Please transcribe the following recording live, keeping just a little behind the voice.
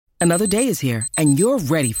Another day is here, and you're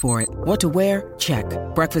ready for it. What to wear? Check.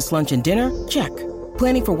 Breakfast, lunch, and dinner? Check.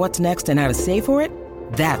 Planning for what's next and how to save for it?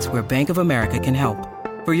 That's where Bank of America can help.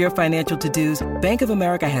 For your financial to-dos, Bank of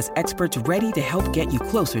America has experts ready to help get you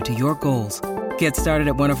closer to your goals. Get started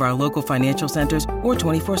at one of our local financial centers or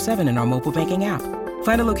 24/7 in our mobile banking app.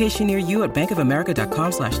 Find a location near you at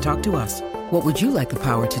bankofamerica.com/talktous. What would you like the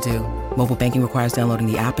power to do? Mobile banking requires downloading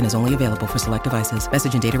the app and is only available for select devices.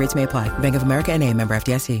 Message and data rates may apply. Bank of America N.A., member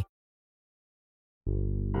FDIC.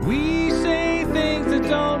 We say things that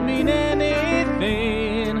don't mean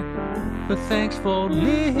anything, but thanks for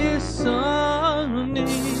listening.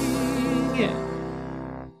 Yeah.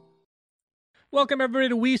 Welcome, everybody,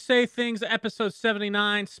 to We Say Things, episode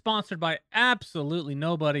 79, sponsored by absolutely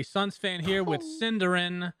nobody. Suns fan here with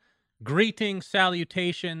Sindarin. Greetings,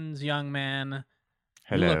 salutations, young man.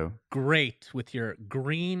 Hello. You look great with your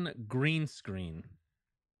green screen.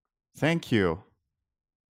 Thank you.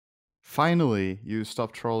 Finally, you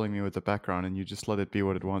stopped trolling me with the background and you just let it be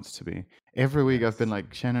what it wants to be. Every week I've been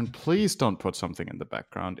like, Shannon, please don't put something in the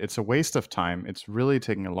background. It's a waste of time. It's really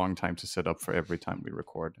taking a long time to set up for every time we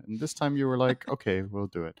record. And this time you were like, okay, we'll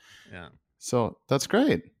do it. Yeah. So that's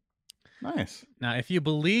great. Nice. Now, if you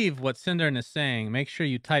believe what Sindarin is saying, make sure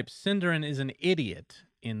you type Sindarin is an idiot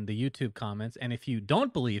in the YouTube comments. And if you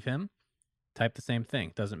don't believe him, type the same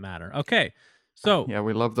thing. Doesn't matter. Okay. So yeah,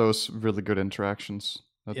 we love those really good interactions.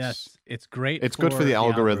 Yes, it's great. It's good for the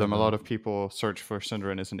algorithm. A lot of people search for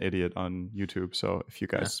Sindarin is an idiot on YouTube. So if you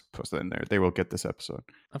guys post that in there, they will get this episode.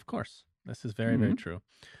 Of course. This is very, very true.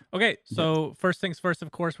 Okay, so first things first,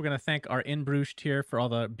 of course, we're going to thank our In Bruges tier for all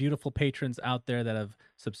the beautiful patrons out there that have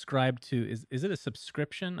subscribed to, is it a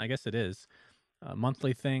subscription? I guess it is. A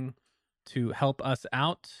monthly thing to help us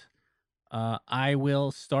out. I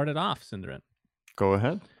will start it off, Sindarin. Go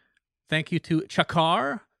ahead. Thank you to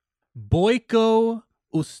Chakar, Boyko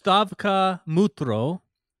Ustavka Mutro,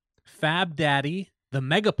 Fab Daddy, the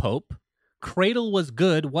Megapope, Cradle Was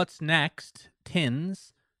Good, What's Next,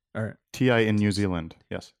 Tins, or TI in New Zealand,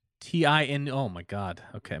 yes. TI in, oh my God,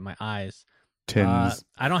 okay, my eyes. Tins.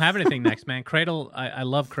 I don't have anything next, man. Cradle, I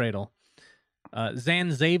love Cradle.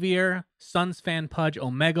 Zan Xavier, Suns Fan Pudge,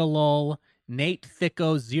 Omega Lol, Nate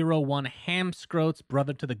Thicko, 01 Hamscroats,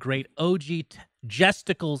 brother to the great OG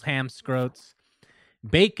Jesticles Hamscroats,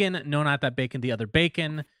 Bacon, no, not that Bacon, the other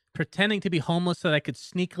Bacon, pretending to be homeless so that I could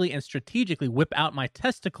sneakily and strategically whip out my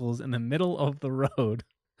testicles in the middle of the road.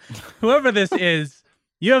 Whoever this is,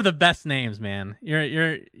 you have the best names, man.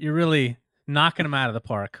 You're really knocking them out of the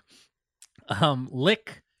park.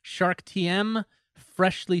 Lick, Shark TM,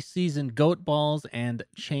 freshly seasoned goat balls, and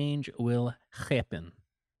change will happen.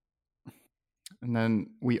 And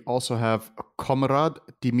then we also have Comrade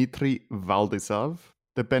Dimitri Valdisov,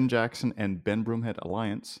 the Ben Jackson and Ben Broomhead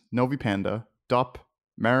Alliance, Novi Panda, Dop,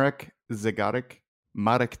 Marek Zegarek,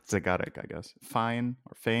 I guess, Fine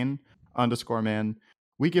or Fane, _man.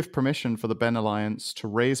 We give permission for the Ben Alliance to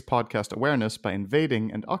raise podcast awareness by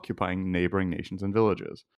invading and occupying neighboring nations and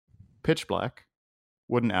villages. Pitch Black,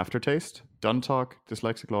 Wooden Aftertaste, Dun Talk,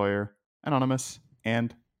 Dyslexic Lawyer, Anonymous,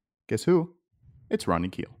 and guess who? It's Ronnie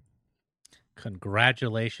Keel.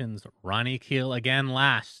 Congratulations, Ronnie Keel, again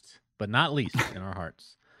last, but not least in our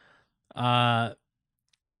hearts.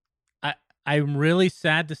 I'm really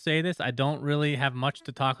sad to say this. I don't really have much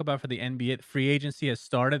to talk about for the NBA. Free agency has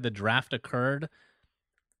started. The draft occurred.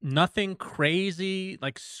 Nothing crazy,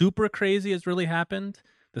 like super crazy, has really happened.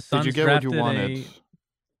 The Suns Did you get what you wanted?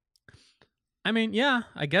 I mean, yeah,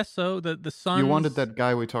 I guess so. The Suns. You wanted that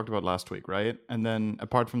guy we talked about last week, right? And then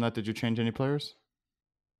apart from that, did you change any players?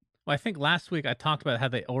 Well, I think last week I talked about how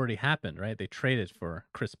they already happened, right? They traded for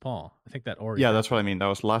Chris Paul. I think that already happened. That's what I mean. That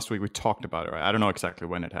was last week we talked about it, right? I don't know exactly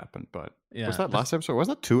when it happened, but was that last episode? Was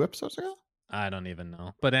that 2 episodes ago? I don't even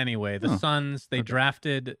know. But anyway, the Suns, they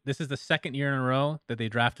drafted, this is the second year in a row that they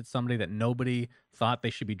drafted somebody that nobody thought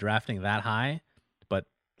they should be drafting that high. But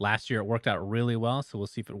last year it worked out really well, so we'll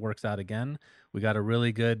see if it works out again. We got a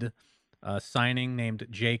really good signing named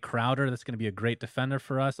Jay Crowder. That's going to be a great defender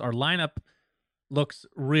for us. Our lineup looks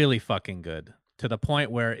really fucking good, to the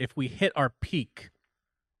point where if we hit our peak,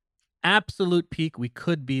 absolute peak, we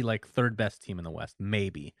could be like third best team in the West,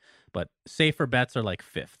 maybe. But safer bets are like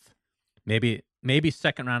fifth. Maybe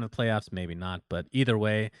second round of the playoffs, maybe not. But either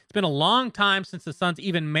way, it's been a long time since the Suns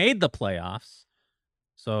even made the playoffs.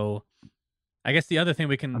 So I guess the other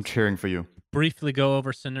thing I'm cheering for you. Briefly go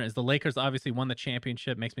over, Cinder, is the Lakers obviously won the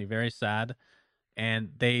championship. Makes me very sad. And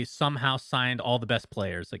they somehow signed all the best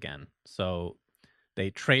players again. So they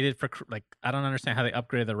traded for, like, I don't understand how they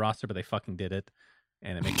upgraded the roster, but they fucking did it.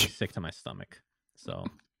 And it makes me sick to my stomach. So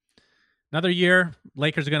another year,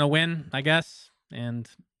 Lakers are going to win, I guess. And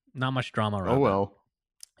Not much drama around Oh well.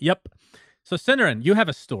 that. Yep. So Synerin, you have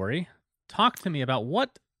a story. Talk to me about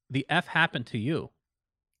what the F happened to you.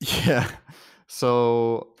 Yeah.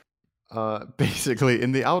 So basically,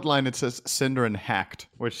 in the outline, it says Synerin hacked,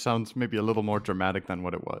 which sounds maybe a little more dramatic than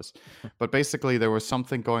what it was. But basically, there was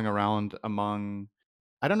something going around among,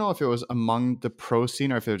 I don't know if it was among the pro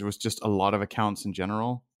scene or if it was just a lot of accounts in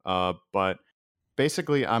general. But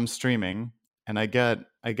basically, I'm streaming and I get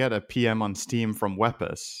a PM on Steam from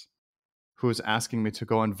Wepus, who's asking me to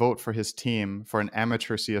go and vote for his team for an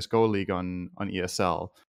amateur CS:GO league on ESL.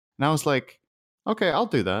 And I was like, okay, I'll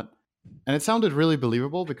do that. And it sounded really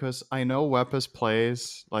believable because I know Wepus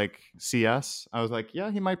plays like CS. I was like, yeah,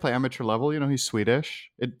 he might play amateur level. You know, he's Swedish.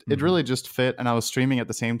 It really just fit. And I was streaming at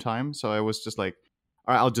the same time. So I was just like,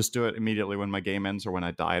 all right, I'll just do it immediately when my game ends or when I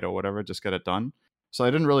died or whatever. Just get it done. So I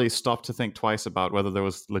didn't really stop to think twice about whether there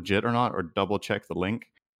was legit or not or double check the link.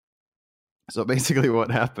 So basically what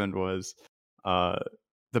happened was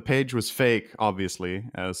the page was fake, obviously,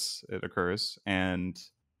 as it occurs. And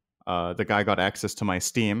the guy got access to my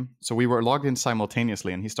Steam. So we were logged in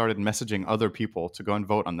simultaneously, and he started messaging other people to go and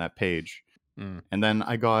vote on that page. And then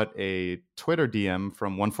I got a Twitter DM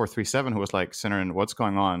from 1437 who was like, Synerin, what's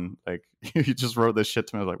going on? Like, you just wrote this shit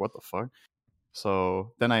to me. I was like, what the fuck?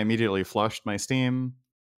 So then I immediately flushed my Steam,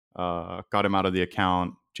 got him out of the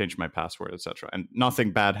account, changed my password, etc. And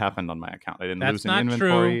nothing bad happened on my account. I didn't lose any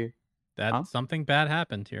inventory. True. That something bad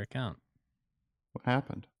happened to your account. What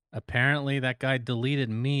happened? Apparently, that guy deleted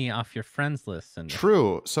me off your friends list. And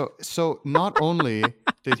True. So not only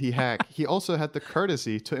did he hack, he also had the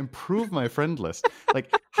courtesy to improve my friend list.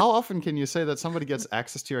 Like, how often can you say that somebody gets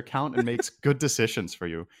access to your account and makes good decisions for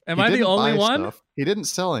you? Am I the only one? He didn't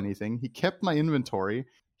sell anything. He kept my inventory.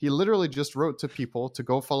 He literally just wrote to people to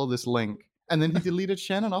go follow this link, and then he deleted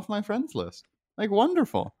Shannon off my friends list. Like,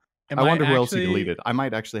 wonderful. I wonder who else he deleted. I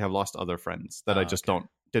might actually have lost other friends that I just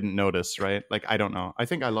didn't notice, right? Like, I don't know. I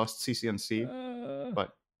think I lost CCNC,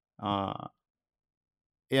 but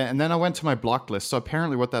yeah. And then I went to my blocked list. So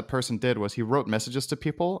apparently what that person did was he wrote messages to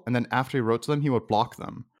people, and then after he wrote to them, he would block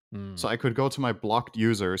them. So I could go to my blocked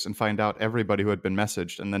users and find out everybody who had been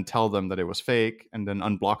messaged and then tell them that it was fake and then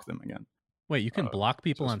unblock them again. Wait, you can block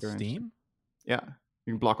people on Steam? Yeah.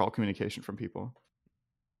 You can block all communication from people.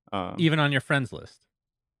 Even on your friends list?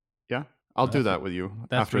 Yeah. I'll do that with you.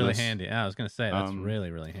 That's really really handy. Yeah, I was going to say, that's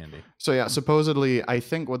really, really handy. So yeah, supposedly, I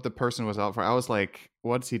think what the person was out for, I was like,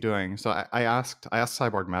 what's he doing? So I asked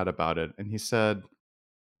Cyborg Matt about it, and he said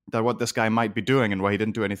that what this guy might be doing and why he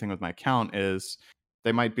didn't do anything with my account is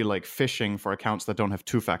they might be like phishing for accounts that don't have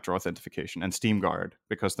two-factor authentication and Steam Guard,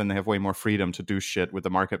 because then they have way more freedom to do shit with the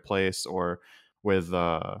marketplace or with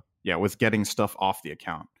getting stuff off the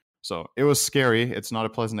account. So it was scary. It's not a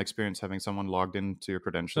pleasant experience having someone logged into your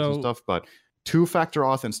credentials and stuff, but two-factor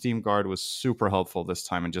auth and Steam Guard was super helpful this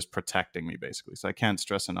time in just protecting me, basically. So I can't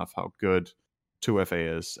stress enough how good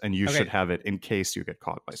 2FA is, and you should have it in case you get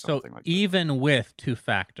caught by something like that. So even with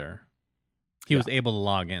two-factor, he was able to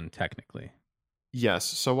log in technically? Yes.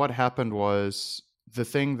 So what happened was the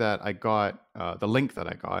thing that I got, the link that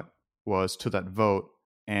I got was to that vote,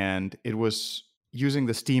 and it was using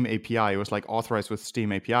the Steam API. It was like authorized with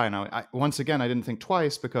Steam API. And I once again, I didn't think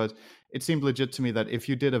twice because it seemed legit to me that if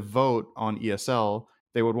you did a vote on ESL,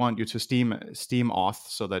 they would want you to Steam auth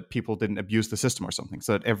so that people didn't abuse the system or something,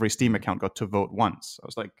 so that every Steam account got to vote once. I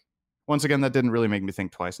was like, once again, that didn't really make me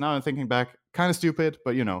think twice. Now I'm thinking back, kind of stupid,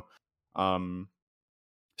 but you know.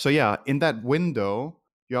 So yeah, in that window,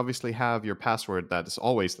 you obviously have your password that is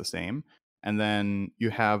always the same. And then you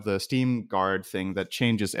have the Steam Guard thing that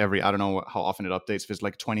changes every, I don't know how often it updates, if it's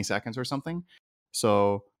like 20 seconds or something.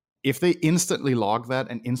 So if they instantly log that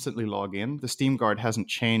and instantly log in, the Steam Guard hasn't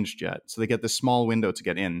changed yet. So they get this small window to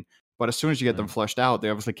get in. But as soon as you get them flushed out, they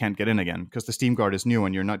obviously can't get in again because the Steam Guard is new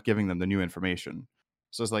and you're not giving them the new information.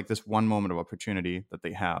 So it's like this one moment of opportunity that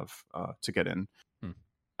they have to get in.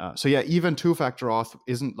 So yeah, even two-factor auth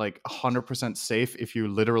isn't like 100% safe if you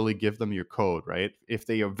literally give them your code, right? If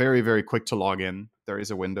they are very, very quick to log in, there is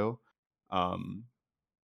a window.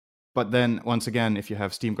 But then once again, if you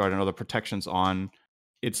have Steam Guard and other protections on,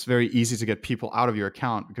 it's very easy to get people out of your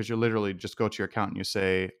account because you literally just go to your account and you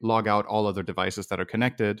say, log out all other devices that are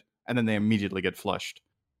connected, and then they immediately get flushed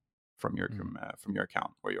from your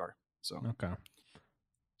account where you are. So okay.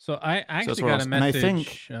 So I actually got a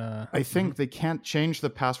message. And I think they can't change the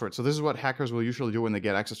password. So this is what hackers will usually do when they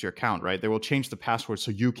get access to your account, right? They will change the password so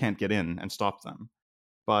you can't get in and stop them.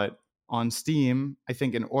 But on Steam, I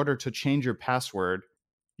think in order to change your password,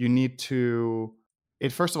 you need to...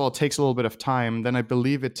 It first of all takes a little bit of time. Then I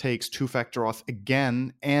believe it takes two-factor auth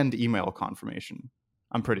again and email confirmation.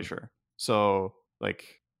 I'm pretty sure. So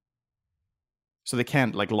like So they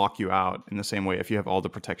can't like lock you out in the same way if you have all the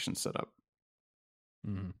protections set up.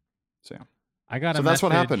 Mm-hmm. So yeah. I got a that's message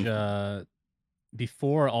what happened.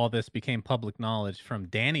 Before all this became public knowledge from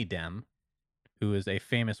Danny Dem, who is a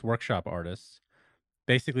famous workshop artist,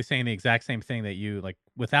 basically saying the exact same thing that you like,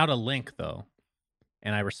 without a link though.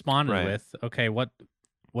 And I responded with, "Okay, what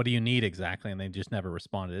do you need exactly?" And they just never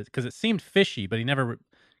responded because it seemed fishy, but he never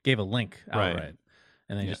gave a link outright,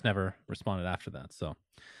 and they just never responded after that. So,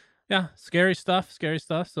 yeah, scary stuff.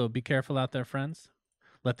 So be careful out there, friends.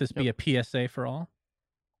 Let this be a PSA for all.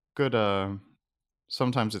 Good.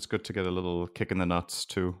 Sometimes it's good to get a little kick in the nuts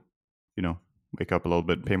to, wake up a little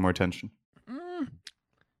bit, pay more attention.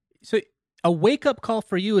 So a wake up call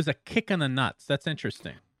for you is a kick in the nuts. That's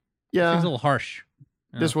interesting. Yeah, seems a little harsh.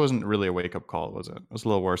 This wasn't really a wake up call, was it? It was a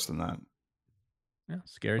little worse than that. Yeah,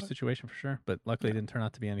 scary situation for sure. But luckily, it didn't turn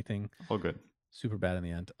out to be anything. All good. Super bad in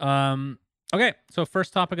the end. Okay, so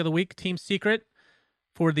first topic of the week: Team Secret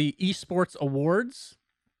for the Esports Awards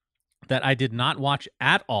that I did not watch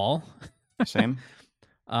at all. Same.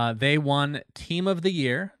 They won Team of the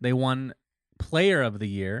Year. They won Player of the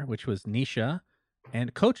Year, which was Nisha,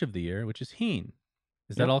 and Coach of the Year, which is Heen.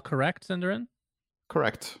 Is that all correct, Sindarin?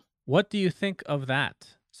 Correct. What do you think of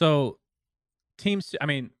that? So, teams. I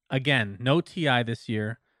mean, again, no TI this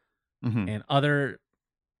year, and other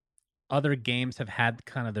games have had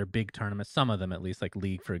kind of their big tournaments. Some of them, at least, like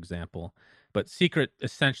League, for example. But Secret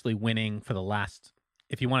essentially winning for the last.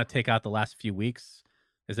 If you want to take out the last few weeks,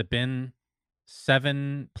 has it been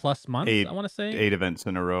 7+ months? I want to say 8 events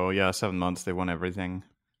in a row. Yeah, 7 months. They won everything.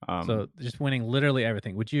 So just winning literally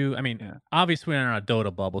everything. Would you? I mean, obviously we're in a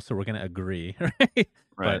Dota bubble, so we're going to agree, right?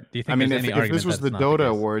 But do you think there's any argument if this was the Dota the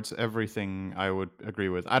Awards, everything I would agree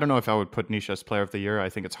with. I don't know if I would put Nisha as Player of the Year. I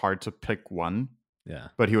think it's hard to pick one. Yeah,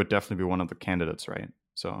 but he would definitely be one of the candidates, right?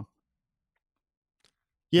 So.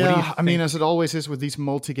 Yeah, I mean, as it always is with these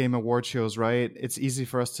multi-game award shows, right? It's easy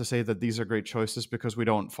for us to say that these are great choices because we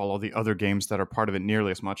don't follow the other games that are part of it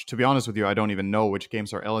nearly as much. To be honest with you, I don't even know which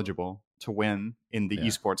games are eligible to win in the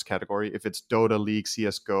esports category. If it's Dota, League,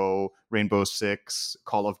 CSGO, Rainbow Six,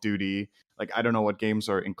 Call of Duty, like I don't know what games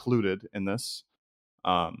are included in this.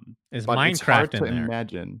 Is but Minecraft it's hard in to there?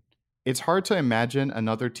 imagine. It's hard to imagine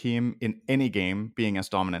another team in any game being as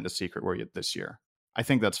dominant as Secret were this year. I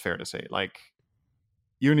think that's fair to say. Like,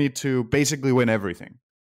 you need to basically win everything,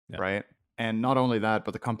 right? And not only that,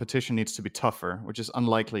 but the competition needs to be tougher, which is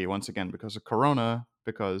unlikely, once again, because of Corona,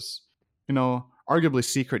 because, arguably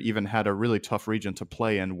Secret even had a really tough region to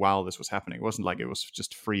play in while this was happening. It wasn't like it was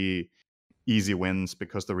just free, easy wins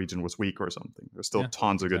because the region was weak or something. There's still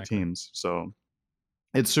tons of good teams. So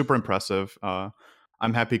it's super impressive.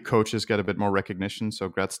 I'm happy coaches get a bit more recognition, so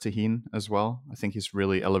grats to Heen as well. I think he's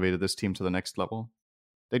really elevated this team to the next level.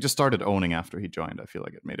 They just started owning after he joined. I feel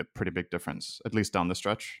like it made a pretty big difference, at least down the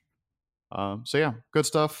stretch. So yeah, good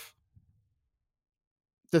stuff.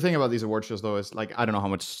 The thing about these award shows, though, is like I don't know how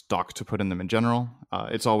much stock to put in them in general.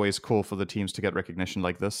 It's always cool for the teams to get recognition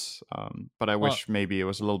like this, but I wish maybe it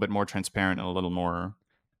was a little bit more transparent and a little more,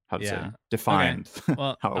 defined. Okay.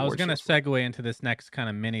 Well, I was going to segue into this next kind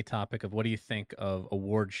of mini topic of what do you think of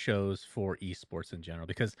award shows for esports in general?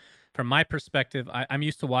 Because from my perspective, I'm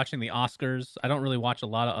used to watching the Oscars. I don't really watch a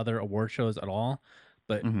lot of other award shows at all,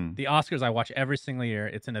 but the Oscars I watch every single year.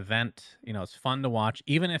 It's an event. It's fun to watch.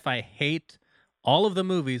 Even if I hate all of the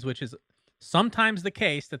movies, which is sometimes the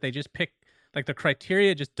case that they just pick, like the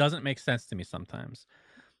criteria just doesn't make sense to me sometimes.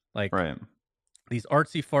 Like these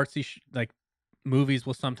artsy fartsy movies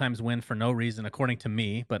will sometimes win for no reason, according to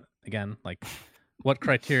me. But again, like, what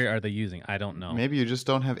criteria are they using? I don't know. Maybe you just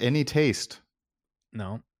don't have any taste.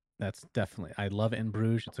 No, that's definitely. I love In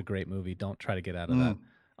Bruges. It's a great movie. Don't try to get out of that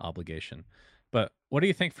obligation. But what do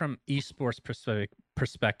you think from esports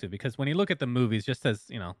perspective? Because when you look at the movies, just as,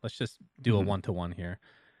 let's just do a one-to-one here.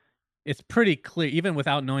 It's pretty clear, even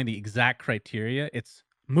without knowing the exact criteria, it's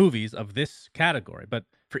movies of this category. But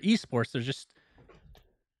for esports, there's just...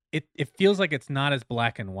 It feels like it's not as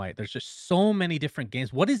black and white. There's just so many different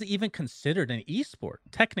games. What is even considered an esport,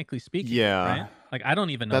 technically speaking? Yeah. Right? Like, I don't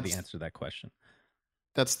even know the answer to that question.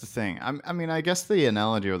 That's the thing. I mean, I guess the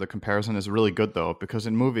analogy or the comparison is really good, though, because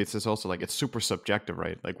in movies, it's also like, it's super subjective,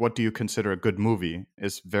 right? Like, what do you consider a good movie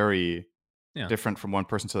is very different from one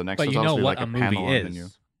person to the next. But There's what like a movie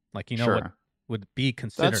is. Like, what would be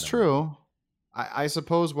considered. That's true. I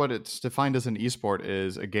suppose what it's defined as an esport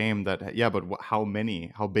is a game that, but how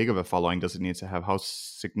big of a following does it need to have? How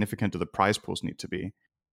significant do the prize pools need to be?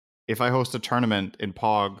 If I host a tournament in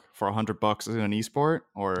POG for $100, is it an esport?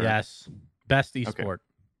 Or yes, best esport.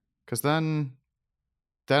 Because then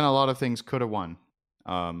a lot of things could have won.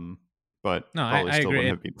 But no, probably I still agree. wouldn't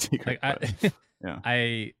have been Secret. Yeah.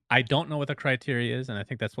 I don't know what the criteria is, and I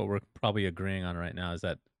think that's what we're probably agreeing on right now. Is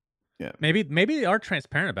that Yeah. maybe they are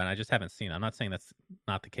transparent about it. I just haven't seen it. I'm not saying that's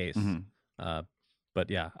not the case. Mm-hmm. But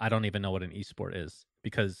yeah, I don't even know what an esport is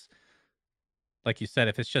because, like you said,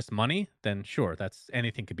 if it's just money, then sure, that's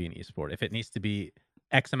anything could be an esport. If it needs to be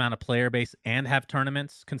X amount of player base and have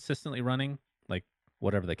tournaments consistently running, like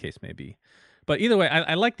whatever the case may be. But either way,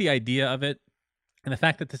 I like the idea of it. And the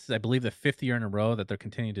fact that this is, I believe, the 5th year in a row that they're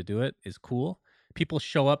continuing to do it is cool. People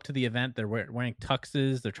show up to the event. They're wearing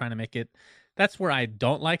tuxes. They're trying to make it. That's where I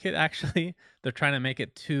don't like it, actually. They're trying to make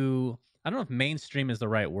it too, I don't know if mainstream is the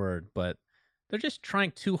right word, but they're just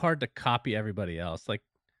trying too hard to copy everybody else. Like,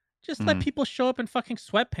 just let people show up in fucking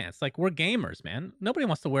sweatpants. Like, we're gamers, man. Nobody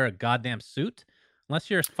wants to wear a goddamn suit unless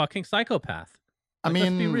you're a fucking psychopath. Like, let's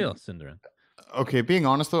be real, Synderen. Okay, being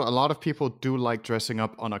honest though, a lot of people do like dressing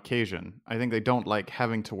up on occasion. I think they don't like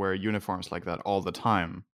having to wear uniforms like that all the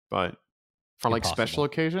time. But for like special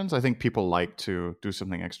occasions, I think people like to do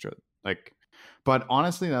something extra. Like, but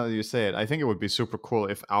honestly, now that you say it, I think it would be super cool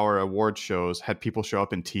if our award shows had people show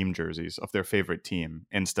up in team jerseys of their favorite team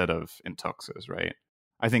instead of in tuxes, right?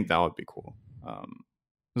 I think that would be cool.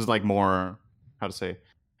 This is like more, how to say,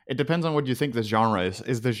 it depends on what you think the genre is.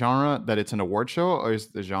 Is the genre that it's an award show or is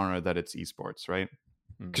the genre that it's esports, right?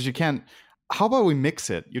 Because you can't. How about we mix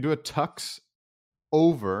it? You do a tux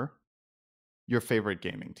over your favorite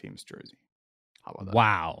gaming team's jersey. How about that?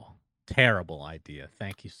 Wow. Terrible idea.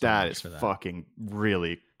 Thank you so much for that. That is fucking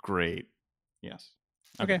really great. Yes.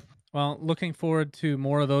 Okay. Well, looking forward to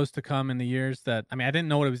more of those to come in the years that, I mean, I didn't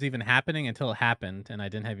know it was even happening until it happened, and I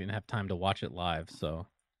didn't even have time to watch it live. So,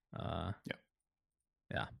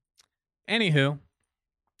 yeah. Anywho,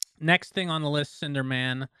 next thing on the list,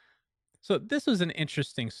 Cinderman. So this was an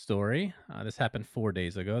interesting story. This happened 4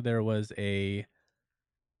 days ago. There was a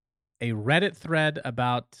Reddit thread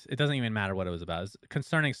about, it doesn't even matter what it was about. It was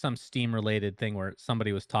concerning some Steam related thing where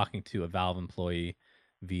somebody was talking to a Valve employee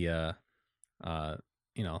via,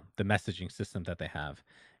 the messaging system that they have.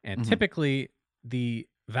 And typically the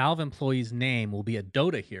Valve employee's name will be a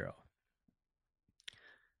Dota hero.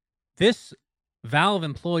 This Valve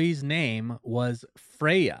employee's name was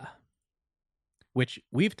Freya, which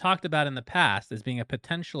we've talked about in the past as being a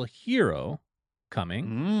potential hero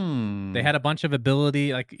coming. They had a bunch of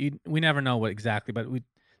ability, like we never know what exactly, but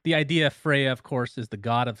the idea of Freya, of course, is the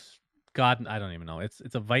god. I don't even know. It's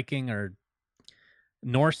a Viking or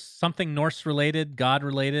Norse, something Norse related, god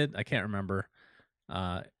related. I can't remember.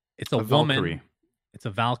 It's a woman. Valkyrie. It's a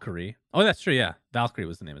Valkyrie. Oh, that's true. Yeah, Valkyrie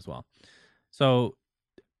was the name as well. So,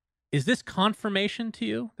 is this confirmation to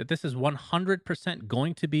you that this is 100%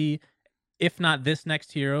 going to be, if not this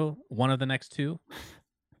next hero, one of the next two?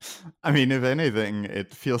 I mean, if anything,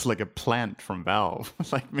 it feels like a plant from Valve.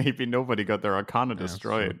 Like maybe nobody got their Arcana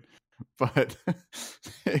destroyed, but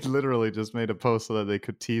it literally just made a post so that they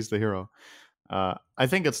could tease the hero. I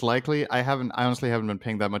think it's likely. I honestly haven't been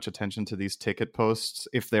paying that much attention to these ticket posts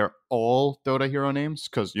if they're all Dota hero names,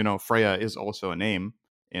 because Freya is also a name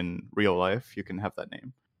in real life. You can have that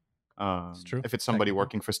name. It's true. If it's somebody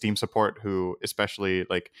working for Steam support who especially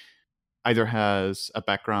like either has a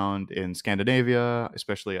background in Scandinavia,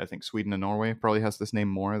 especially I think Sweden and Norway probably has this name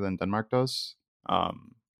more than Denmark does,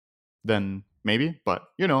 then maybe. But,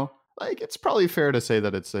 like it's probably fair to say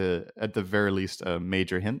that it's at the very least a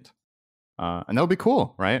major hint. And that would be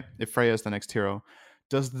cool, right? If Freya is the next hero.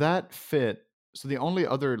 Does that fit? So the only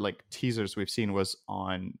other like teasers we've seen was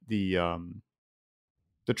on the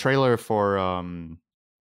trailer for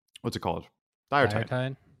what's it called?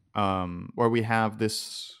 Diretide. Where we have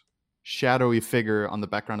this shadowy figure on the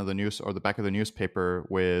background of the news or the back of the newspaper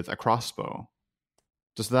with a crossbow.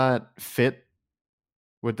 Does that fit?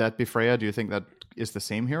 Would that be Freya? Do you think that is the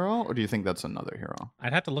same hero, or do you think that's another hero?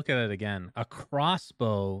 I'd have to look at it again. A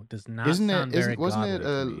crossbow does not sound very godly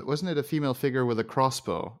to me. Wasn't it a female figure with a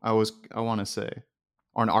crossbow? I want to say,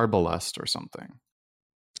 or an arbalest or something.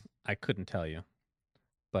 I couldn't tell you,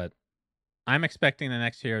 but I'm expecting the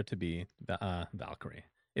next hero to be Valkyrie.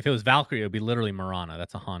 If it was Valkyrie, it would be literally Mirana.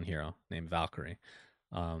 That's a Han hero named Valkyrie.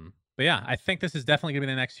 But yeah, I think this is definitely going to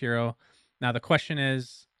be the next hero. Now the question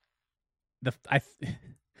is, I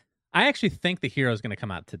actually think the hero is going to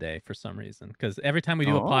come out today for some reason, because every time we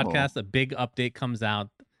do a podcast, a big update comes out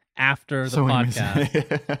after the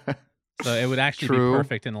podcast. So it would actually be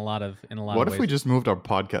perfect in a lot of ways. What if we just moved our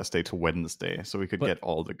podcast day to Wednesday so we could get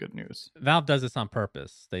all the good news? Valve does this on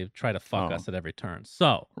purpose. They try to fuck us at every turn.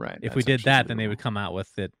 So if we did that, then they would come out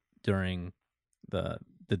with it during the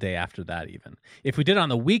day after that even. If we did it on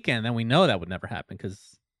the weekend, then we know that would never happen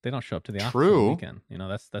because they don't show up to the office on the weekend.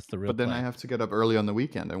 That's the real But then I have to get up early on the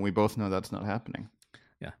weekend, and we both know that's not happening.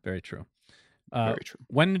 Yeah, very true. Very true.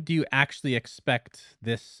 When do you actually expect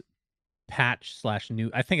this patch / new?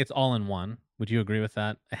 I think it's all in one. Would you agree with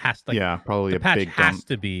that? It has to, Yeah, probably the a patch big has dump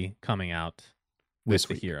to be coming out with this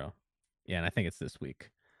the week. hero. Yeah, and I think it's this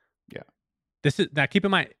week. Yeah. This is now. Keep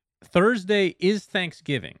in mind, Thursday is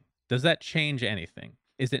Thanksgiving. Does that change anything?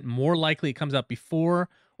 Is it more likely it comes out before,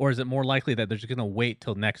 or is it more likely that they're just going to wait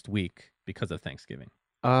till next week because of Thanksgiving?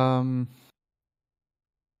 Well,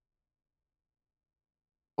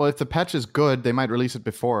 if the patch is good, they might release it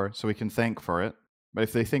before so we can thank for it. But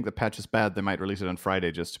if they think the patch is bad, they might release it on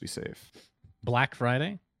Friday just to be safe. Black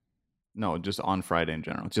Friday? No, just on Friday in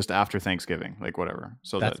general. Just after Thanksgiving, like whatever.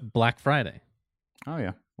 So that's Black Friday. Oh,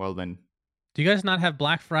 yeah. Well, then. Do you guys not have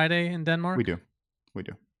Black Friday in Denmark? We do. We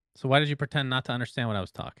do. So why did you pretend not to understand what I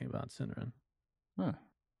was talking about, Synderen? Huh.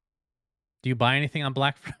 Do you buy anything on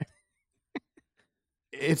Black Friday?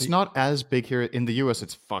 It's not as big here. In the US,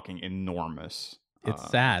 it's fucking enormous.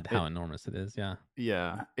 It's sad how enormous it is, yeah.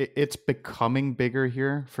 Yeah. It's becoming bigger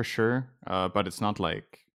here, for sure. But it's not,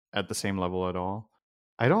 like, at the same level at all.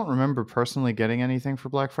 I don't remember personally getting anything for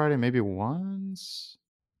Black Friday. Maybe once?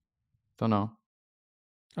 Don't know.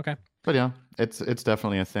 Okay. But yeah, it's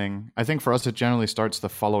definitely a thing. I think for us, it generally starts the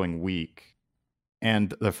following week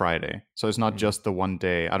and the Friday. So it's not just the one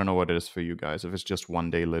day. I don't know what it is for you guys. If it's just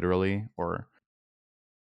one day literally, or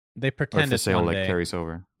they pretend or if the it's sale one day, carries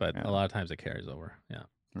over. But a lot of times it carries over. Yeah.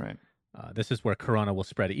 Right. This is where Corona will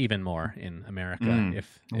spread even more in America.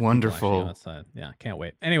 If wonderful outside. Yeah, can't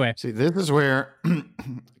wait. Anyway, see, this is where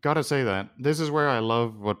gotta say that this is where I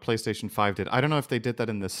love what PlayStation 5 did. I don't know if they did that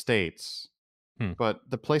in the States, but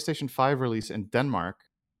the PlayStation 5 release in Denmark,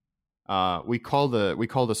 we call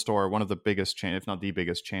the store one of the biggest chain, if not the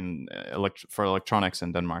biggest chain for electronics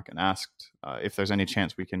in Denmark, and asked if there's any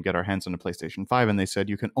chance we can get our hands on a PlayStation 5, and they said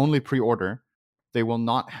you can only pre-order. They will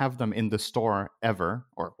not have them in the store ever,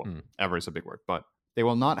 or ever is a big word, but they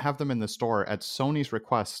will not have them in the store at Sony's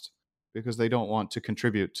request because they don't want to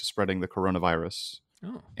contribute to spreading the coronavirus.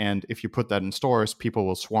 Oh. And if you put that in stores, people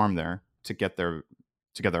will swarm there to get their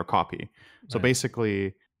copy. Right. So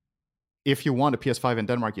basically, if you want a PS5 in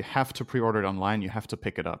Denmark, you have to pre-order it online. You have to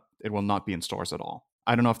pick it up. It will not be in stores at all.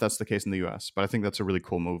 I don't know if that's the case in the US, but I think that's a really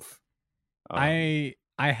cool move.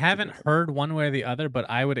 I haven't heard one way or the other, but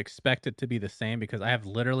I would expect it to be the same because I have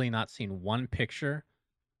literally not seen one picture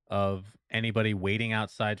of anybody waiting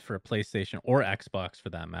outside for a PlayStation or Xbox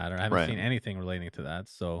for that matter. I haven't seen anything relating to that.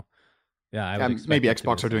 So, yeah, I would expect maybe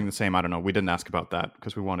Xbox are doing the same. I don't know. We didn't ask about that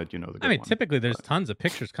because we wanted, the good one. Typically there's tons of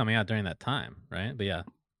pictures coming out during that time, right? But yeah,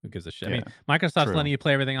 who gives a shit? Yeah, Microsoft's letting you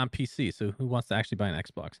play everything on PC, so who wants to actually buy an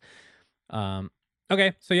Xbox?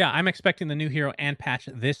 Okay, so yeah, I'm expecting the new hero and patch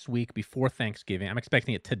this week before Thanksgiving. I'm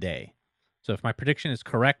expecting it today. So if my prediction is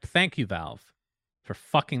correct, thank you, Valve, for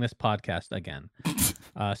fucking this podcast again.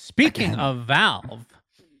 Speaking of Valve,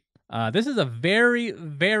 this is a very,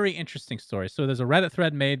 very interesting story. So there's a Reddit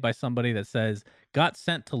thread made by somebody that says, got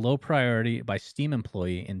sent to low priority by Steam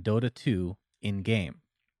employee in Dota 2 in-game.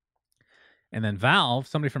 And then Valve,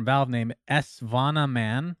 somebody from Valve named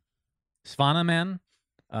Svanaman,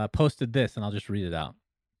 posted this, and I'll just read it out.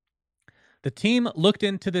 The team looked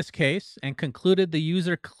into this case and concluded the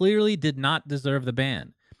user clearly did not deserve the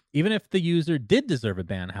ban. Even if the user did deserve a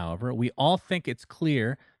ban, however, we all think it's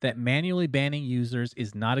clear that manually banning users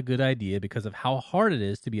is not a good idea because of how hard it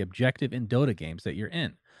is to be objective in Dota games that you're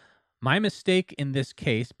in. My mistake in this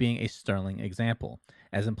case being a sterling example.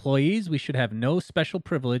 As employees, we should have no special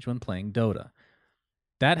privilege when playing Dota.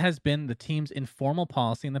 That has been the team's informal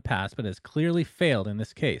policy in the past, but has clearly failed in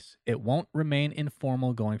this case. It won't remain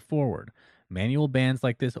informal going forward. Manual bans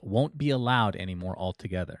like this won't be allowed anymore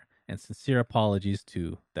altogether. And sincere apologies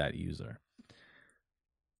to that user.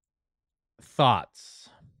 Thoughts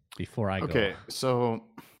before I go? Okay, so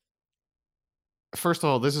first of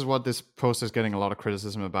all, this is what this post is getting a lot of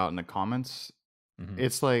criticism about in the comments. Mm-hmm.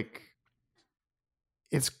 It's like,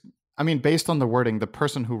 based on the wording, the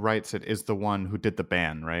person who writes it is the one who did the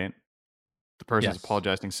ban, right? The person's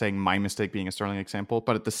apologizing, saying my mistake being a sterling example.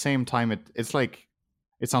 But at the same time, it's like,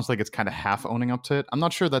 it sounds like it's kind of half owning up to it. I'm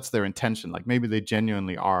not sure that's their intention. Like maybe they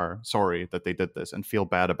genuinely are sorry that they did this and feel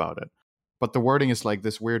bad about it. But the wording is like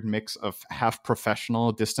this weird mix of half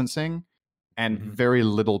professional distancing and very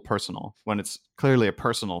little personal when it's clearly a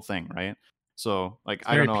personal thing, right? So, like,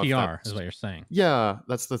 I don't know if that's is what you're saying. Yeah,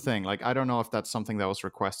 that's the thing. Like, I don't know if that's something that was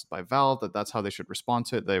requested by Valve, that's how they should respond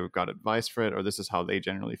to it. They've got advice for it, or this is how they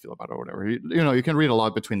generally feel about it, or whatever. You can read a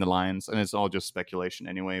lot between the lines, and it's all just speculation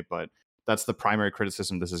anyway. But that's the primary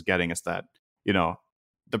criticism this is getting, is that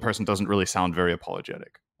the person doesn't really sound very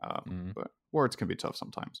apologetic. But words can be tough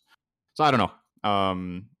sometimes. So I don't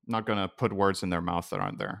know. Not gonna put words in their mouth that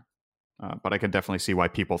aren't there. but I can definitely see why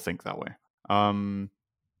people think that way.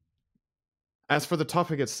 As for the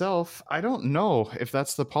topic itself, I don't know if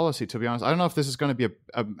that's the policy, to be honest. I don't know if this is going to be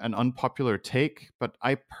an unpopular take, but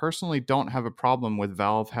I personally don't have a problem with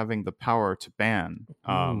Valve having the power to ban.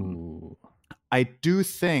 I do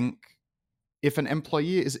think if an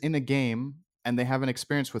employee is in a game and they have an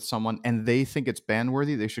experience with someone and they think it's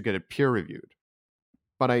ban-worthy, they should get it peer-reviewed.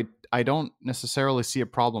 But I don't necessarily see a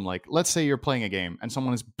problem. Like, let's say you're playing a game and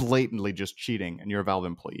someone is blatantly just cheating and you're a Valve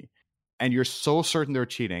employee and you're so certain they're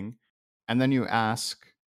cheating, and then you ask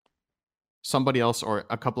somebody else or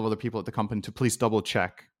a couple of other people at the company to please double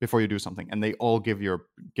check before you do something, and they all give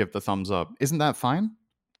the thumbs up. Isn't that fine?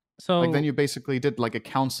 So like, then you basically did like a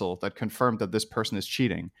council that confirmed that this person is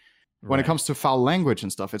cheating. When it comes to foul language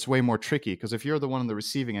and stuff, it's way more tricky, because if you're the one on the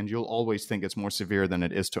receiving end, you'll always think it's more severe than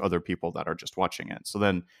it is to other people that are just watching it. So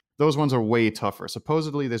then those ones are way tougher.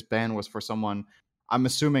 Supposedly this ban was for someone, I'm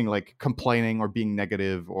assuming, like complaining or being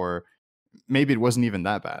negative, or maybe it wasn't even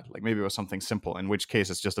that bad. Like maybe it was something simple, in which case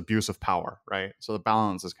it's just abuse of power, right? So the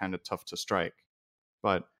balance is kind of tough to strike.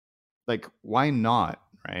 But like, why not,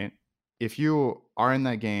 right? If you are in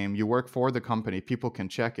that game, you work for the company, people can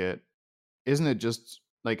check it. Isn't it just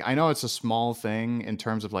like, I know it's a small thing in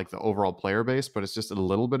terms of like the overall player base, but it's just a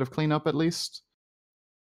little bit of cleanup at least.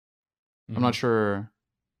 I'm not sure.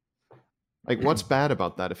 Like, what's bad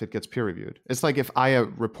about that if it gets peer reviewed? It's like if I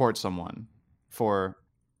report someone for,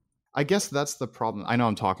 I guess that's the problem. I know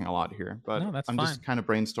I'm talking a lot here, but no, I'm fine. just kind of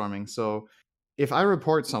brainstorming. So if I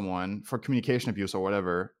report someone for communication abuse or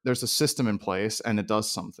whatever, there's a system in place and it does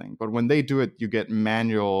something. But when they do it, you get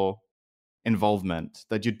manual involvement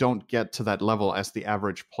that you don't get to that level as the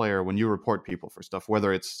average player when you report people for stuff,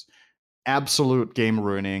 whether it's absolute game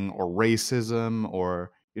ruining or racism or,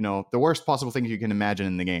 you know, the worst possible things you can imagine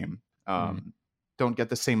in the game. Don't get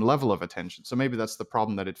the same level of attention. So maybe that's the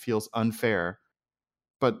problem, that it feels unfair.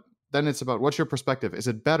 But then it's about, what's your perspective? Is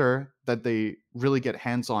it better that they really get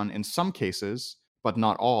hands-on in some cases, but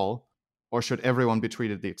not all? Or should everyone be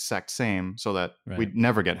treated the exact same so that we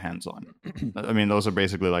never get hands-on? I mean, those are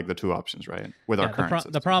basically like the two options, right? With our current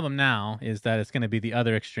system. The problem now is that it's going to be the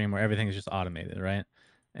other extreme where everything is just automated, right?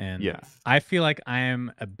 And yeah, I feel like I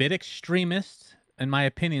am a bit extremist in my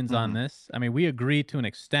opinions on this. I mean, we agree to an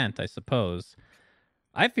extent, I suppose.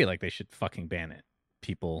 I feel like they should fucking ban it.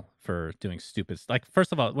 People for doing stupid, like,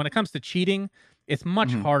 first of all, when it comes to cheating, it's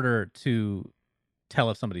much harder to tell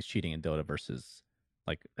if somebody's cheating in Dota versus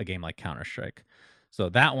like a game like Counter-Strike. So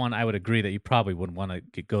that one, I would agree that you probably wouldn't want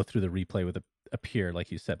to go through the replay with a peer,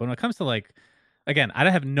 like you said. But when it comes to, like, again, I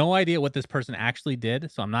have no idea what this person actually did,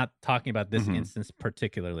 so I'm not talking about this instance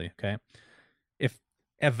particularly, okay? If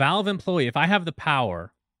a Valve employee, if I have the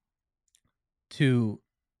power to,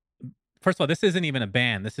 first of all, this isn't even a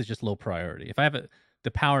ban, this is just low priority. If I have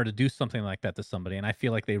the power to do something like that to somebody and I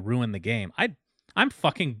feel like they ruin the game, I'm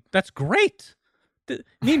fucking, that's great.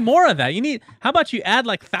 Need more of that. How about you add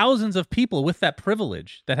like thousands of people with that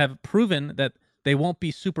privilege that have proven that they won't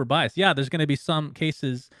be super biased? Yeah, there's going to be some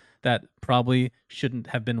cases that probably shouldn't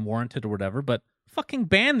have been warranted or whatever, but fucking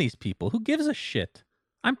ban these people. Who gives a shit?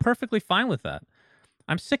 I'm perfectly fine with that.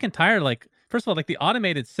 I'm sick and tired. Like, first of all, like the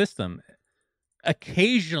automated system,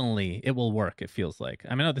 occasionally it will work, it feels like.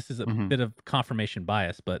 I mean, I know this is a bit of confirmation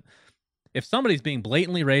bias, but if somebody's being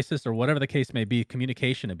blatantly racist or whatever the case may be,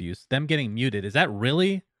 communication abuse, them getting muted, is that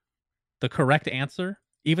really the correct answer?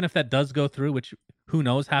 Even if that does go through, which who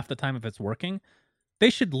knows half the time if it's working, they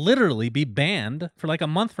should literally be banned for like a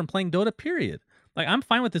month from playing Dota, period. Like, I'm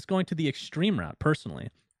fine with this going to the extreme route, personally.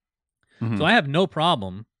 So I have no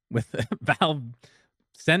problem with Valve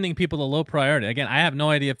sending people to low priority. Again, I have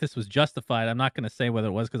no idea if this was justified. I'm not going to say whether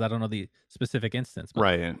it was because I don't know the specific instance. But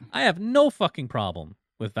right. I have no fucking problem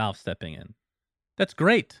with Valve stepping in. That's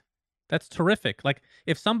great. That's terrific. Like,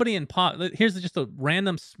 if somebody in POG, here's just a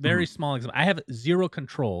random, very small example. I have zero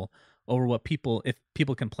control over if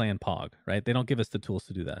people can play in POG, right? They don't give us the tools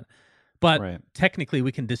to do that. But technically,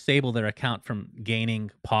 we can disable their account from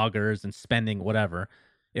gaining poggers and spending whatever.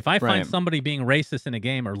 If I find somebody being racist in a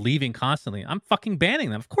game or leaving constantly, I'm fucking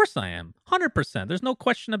banning them. Of course I am. 100%. There's no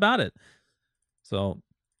question about it. So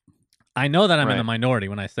I know that I'm in the minority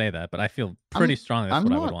when I say that, but I feel pretty strongly that's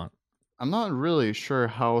what I would want. I'm not really sure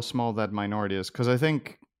how small that minority is, because I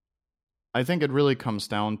think it really comes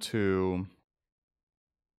down to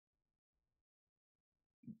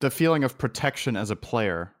the feeling of protection as a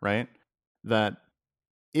player, right? That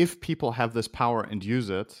if people have this power and use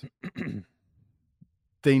it,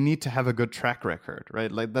 they need to have a good track record,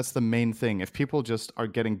 right? Like, that's the main thing. If people just are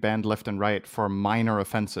getting banned left and right for minor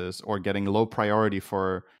offenses or getting low priority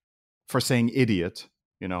for saying idiot,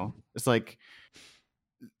 you know, it's like,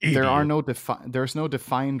 there's no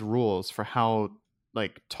defined rules for how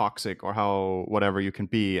like toxic or how whatever you can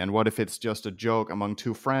be. And what if it's just a joke among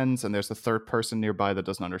two friends and there's a third person nearby that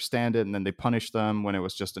doesn't understand it, and then they punish them when it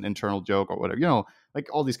was just an internal joke or whatever, like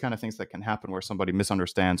all these kind of things that can happen where somebody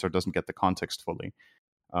misunderstands or doesn't get the context fully.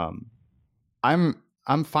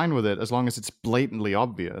 I'm fine with it as long as it's blatantly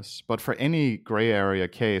obvious. But for any gray area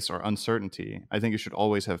case or uncertainty, I think you should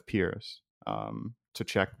always have peers to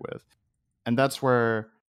check with. And that's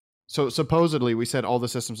where, so supposedly we said all the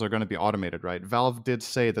systems are going to be automated, right? Valve did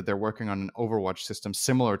say that they're working on an Overwatch system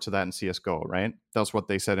similar to that in CSGO, right? That's what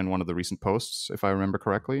they said in one of the recent posts, if I remember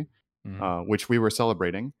correctly, which we were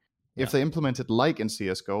celebrating. Yeah. If they implement it like in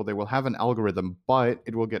CSGO, they will have an algorithm, but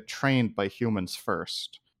it will get trained by humans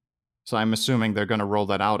first. So I'm assuming they're going to roll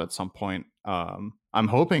that out at some point. I'm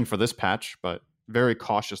hoping for this patch, but very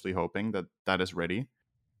cautiously hoping that that is ready,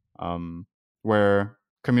 where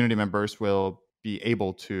community members will be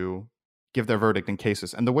able to give their verdict in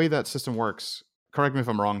cases. And the way that system works, correct me if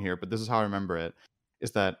I'm wrong here, but this is how I remember it,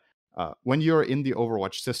 is that when you're in the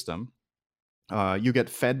Overwatch system, you get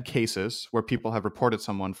fed cases where people have reported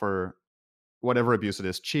someone for whatever abuse it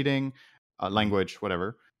is, cheating, language,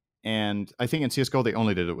 whatever. And I think in CSGO, they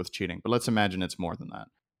only did it with cheating. But let's imagine it's more than that.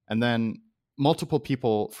 And then multiple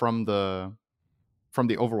people from the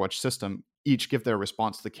Overwatch system each give their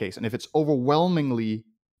response to the case. And if it's overwhelmingly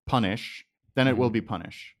punish, then it will be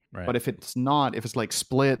punish. Right. But if it's not, if it's like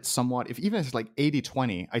split somewhat, even if it's like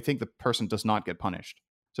 80-20, I think the person does not get punished.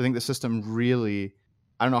 So I think the system really,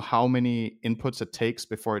 I don't know how many inputs it takes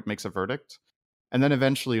before it makes a verdict. And then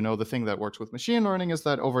eventually, the thing that works with machine learning is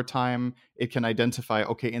that over time, it can identify,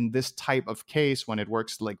 okay, in this type of case, when it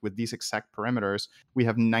works like with these exact parameters, we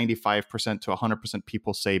have 95% to 100%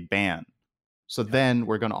 people say ban. So then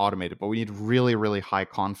we're going to automate it. But we need really, really high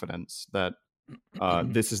confidence that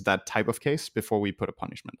this is that type of case before we put a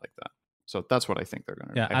punishment like that. So that's what I think they're going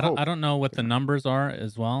to do. Yeah, I don't know what the numbers are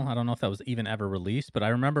as well. I don't know if that was even ever released. But I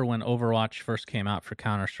remember when Overwatch first came out for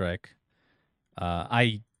Counter-Strike,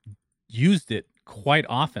 I used it quite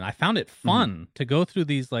often. I found it fun to go through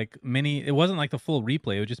these like mini, it wasn't like the full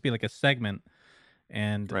replay, it would just be like a segment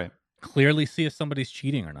and clearly see if somebody's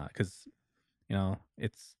cheating or not, because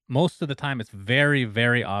it's most of the time it's very,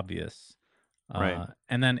 very obvious.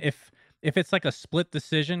 And then if it's like a split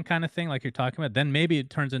decision kind of thing like you're talking about, then maybe it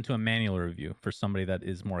turns into a manual review for somebody that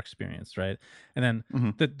is more experienced, right? And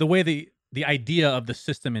then the way the idea of the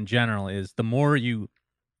system in general is the more you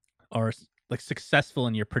are like successful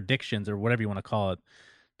in your predictions or whatever you want to call it,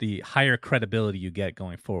 the higher credibility you get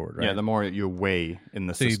going forward, right? Yeah, the more you weigh in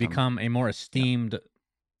the system. So you become a more esteemed,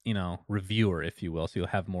 reviewer, if you will. So you'll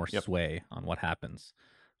have more sway on what happens,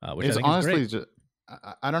 which I think honestly is great.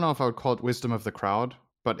 I don't know if I would call it wisdom of the crowd,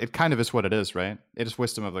 but it kind of is what it is, right? It is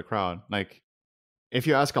wisdom of the crowd. Like, if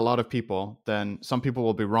you ask a lot of people, then some people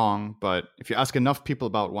will be wrong. But if you ask enough people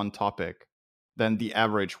about one topic, then the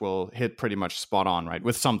average will hit pretty much spot on, right?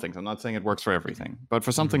 With some things. I'm not saying it works for everything, but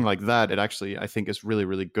for something like that, it actually, I think, is really,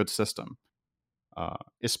 really good system.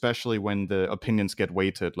 Especially when the opinions get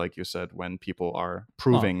weighted, like you said, when people are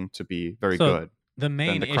proving to be very good. Then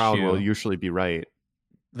the crowd will usually be right.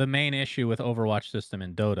 The main issue with Overwatch system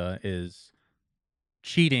in Dota is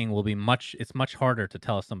cheating will be it's much harder to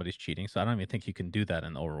tell if somebody's cheating. So I don't even think you can do that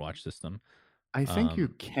in the Overwatch system. I think you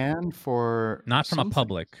can for not from a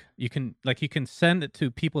public. You can send it to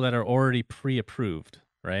people that are already pre-approved,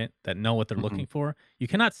 right? That know what they're looking for. You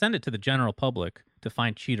cannot send it to the general public to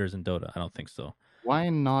find cheaters in Dota. I don't think so. Why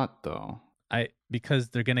not though? Because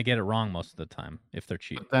they're gonna get it wrong most of the time if they're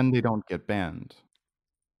cheating. But then they don't get banned.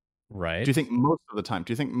 Right. Do you think most of the time?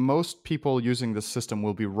 Do you think most people using this system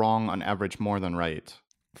will be wrong on average more than right?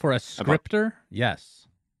 For a scripter, yes.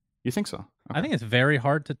 You think so? Okay. I think it's very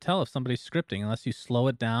hard to tell if somebody's scripting unless you slow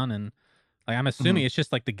it down, and like I'm assuming it's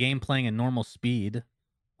just like the game playing in normal speed.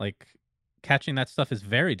 Like catching that stuff is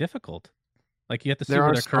very difficult. Like you have to see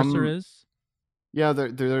where their cursor is. Yeah,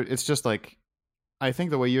 it's just like, I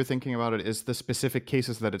think the way you're thinking about it is the specific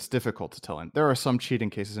cases that it's difficult to tell in. There are some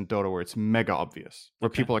cheating cases in Dota where it's mega obvious, where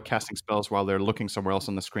people are casting spells while they're looking somewhere else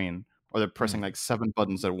on the screen, or they're pressing like 7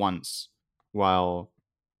 buttons at once while,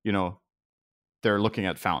 they're looking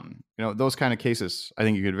at Fountain. Those kind of cases, I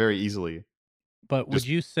think you could very easily. But would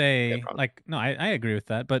you say, no, I agree with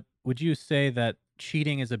that, but would you say that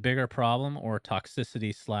cheating is a bigger problem or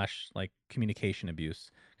toxicity / like communication abuse?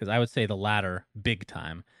 Because I would say the latter big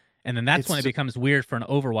time. And then that's when it becomes weird for an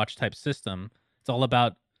Overwatch type system. It's all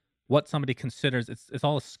about what somebody considers. It's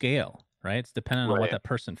all a scale, right? It's dependent on what that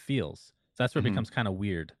person feels. So that's where it becomes kind of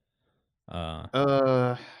weird.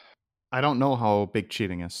 I don't know how big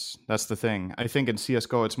cheating is. That's the thing. I think in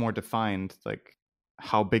CSGO it's more defined, like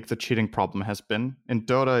how big the cheating problem has been. In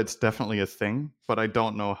Dota, it's definitely a thing, but I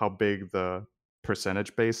don't know how big the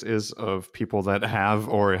percentage base is of people that have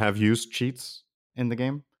or have used cheats in the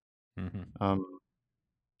game.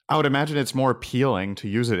 I would imagine it's more appealing to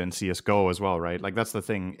use it in CSGO as well, right? Like, that's the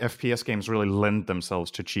thing. FPS games really lend themselves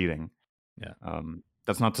to cheating. Yeah.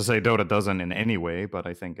 That's not to say Dota doesn't in any way, but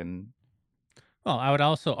I think Well, I would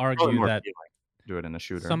also argue that do it in a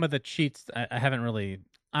shooter. Some of the cheats, I haven't really.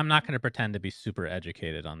 I'm not going to pretend to be super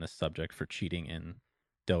educated on this subject for cheating in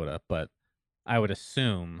Dota, but I would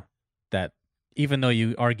assume that even though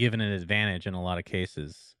you are given an advantage in a lot of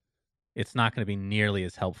cases, it's not going to be nearly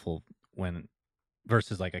as helpful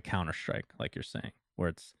versus like a Counter-Strike, like you're saying, where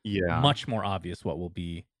it's much more obvious what will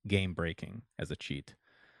be game breaking as a cheat.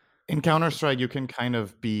 In Counter-Strike, you can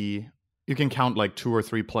count like 2 or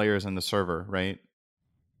 3 players in the server, right?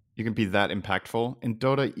 You can be that impactful. In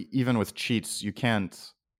Dota, even with cheats, you can't,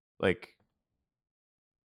 like,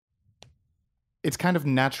 it's kind of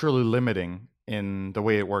naturally limiting in the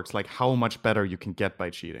way it works, like how much better you can get by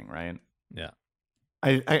cheating, right? Yeah.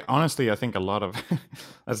 I honestly, I think a lot of,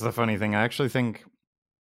 that's the funny thing. I actually think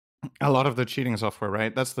a lot of the cheating software,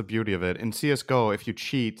 right? That's the beauty of it. In CSGO, if you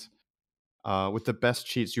cheat with the best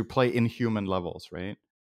cheats, you play inhuman levels, right?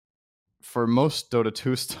 For most Dota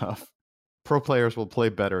 2 stuff, pro players will play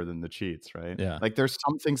better than the cheats, right? Yeah. Like, there's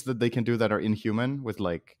some things that they can do that are inhuman with,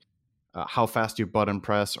 like, how fast you button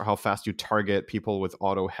press or how fast you target people with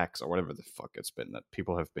auto hex or whatever the fuck it's been that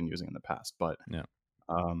people have been using in the past. But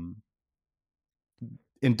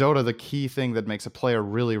in Dota, the key thing that makes a player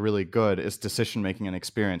really, really good is decision making and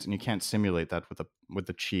experience, and you can't simulate that with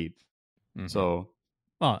the cheat. So,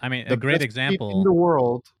 well, I mean, a great example in the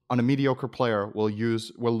world on a mediocre player will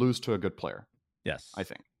lose to a good player. Yes, I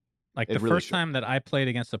think. Like the first time that I played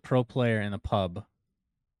against a pro player in a pub,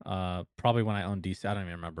 probably when I owned DC, I don't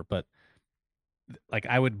even remember, but like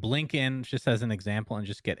I would blink in just as an example and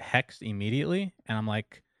just get hexed immediately, and I'm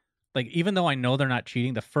like even though I know they're not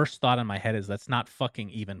cheating, the first thought in my head is that's not fucking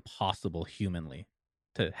even possible humanly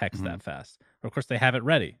to hex that fast. Or of course, they have it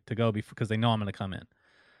ready to go because they know I'm going to come in.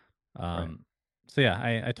 So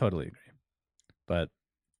yeah, I totally agree. But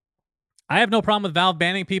I have no problem with Valve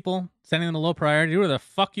banning people, sending them a low priority. Do whatever the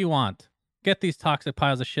fuck you want. Get these toxic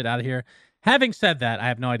piles of shit out of here. Having said that, I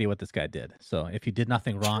have no idea what this guy did. So if he did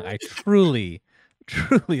nothing wrong, I truly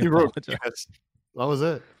apologize. That was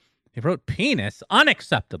it. He wrote penis.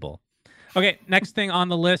 Unacceptable. Okay, next thing on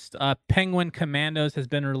the list, Penguin Commandos has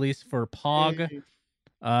been released for POG,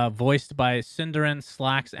 voiced by Synderen,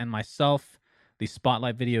 Slacks, and myself. The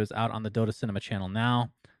Spotlight video is out on the Dota Cinema channel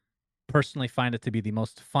now. Personally find it to be the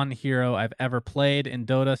most fun hero I've ever played in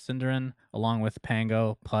Dota, Synderen, along with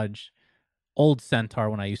Pango, Pudge, old Centaur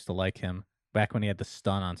when I used to like him, back when he had the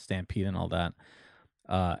stun on Stampede and all that.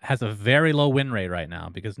 Has a very low win rate right now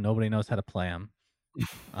because nobody knows how to play him.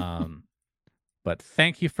 But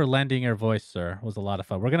thank you for lending your voice, sir. It was a lot of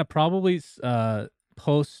fun. We're going to probably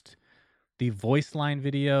post the voice line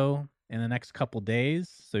video in the next couple days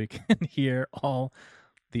so you can hear all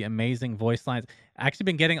the amazing voice lines. I've actually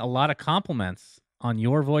been getting a lot of compliments on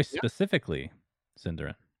your voice specifically,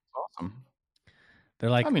 Synderen. Awesome. They're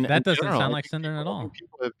like, that doesn't sound like Synderen at all.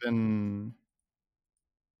 People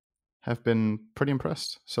have been pretty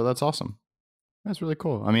impressed. So that's awesome. That's really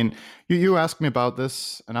cool. I mean, you asked me about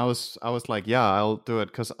this, and I was like, yeah, I'll do it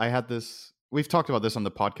because I had this. We've talked about this on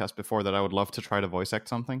the podcast before that I would love to try to voice act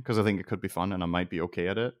something because I think it could be fun and I might be okay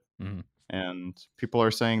at it. And people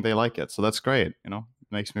are saying they like it, so that's great. You know,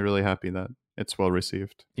 it makes me really happy that it's well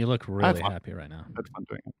received. You look really happy right now. I had fun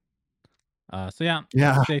doing it. So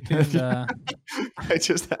yeah, stay tuned. I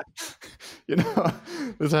just,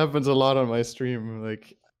 this happens a lot on my stream.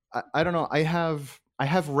 Like, I don't know. I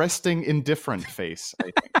have resting indifferent face,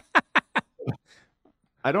 I think.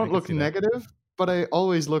 I don't look negative, but I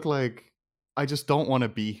always look like I just don't want to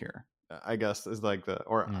be here, I guess, is like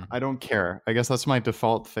I don't care. I guess that's my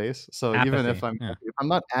default face. So apathy. Even if I'm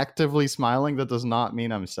not actively smiling, that does not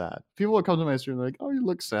mean I'm sad. People will come to my stream like, oh, you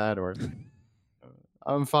look sad, or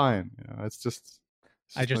I'm fine. It's just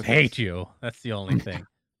I just hate you. That's the only thing.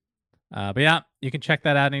 But yeah, you can check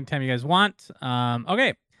that out anytime you guys want.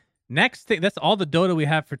 Okay. Next thing, that's all the Dota we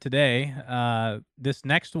have for today. This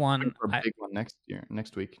next one, a big one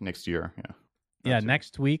next week. Yeah,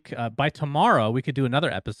 next week. By tomorrow, we could do another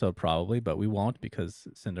episode probably, but we won't because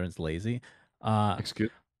Synderen's lazy.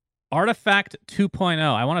 Artifact 2.0.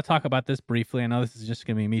 I want to talk about this briefly. I know this is just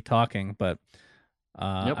going to be me talking, but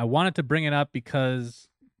I wanted to bring it up because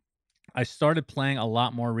I started playing a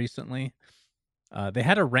lot more recently. They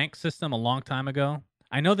had a rank system a long time ago.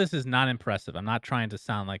 I know this is not impressive. I'm not trying to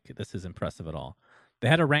sound like this is impressive at all. They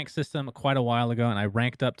had a rank system quite a while ago, and I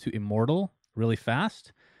ranked up to Immortal really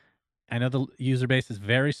fast. I know the user base is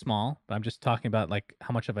very small, but I'm just talking about like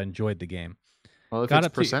how much I've enjoyed the game. Well, if Got it's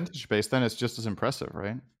up to percentage based, then it's just as impressive,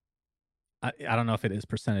 right? I don't know if it is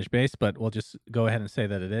percentage based, but we'll just go ahead and say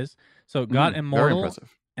that it is. So got Very Immortal, impressive.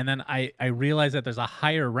 and then I realized that there's a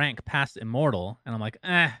higher rank past Immortal, and I'm like,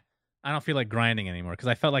 I don't feel like grinding anymore because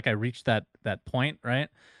I felt like I reached that point, right?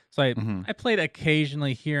 So I played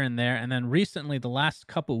occasionally here and there, and then recently, the last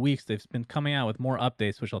couple weeks, they've been coming out with more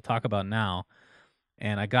updates, which I'll talk about now.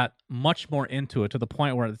 And I got much more into it to the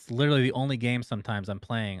point where it's literally the only game sometimes I'm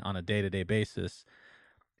playing on a day-to-day basis.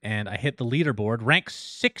 And I hit the leaderboard, rank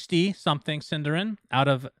 60 something, Cinderin, out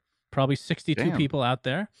of probably 62 people out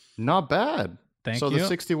there. Not bad. Thank so you. the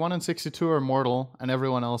 61 and 62 are mortal, and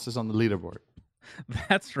everyone else is on the leaderboard.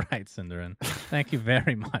 That's right, Cinderin. Thank you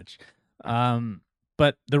very much.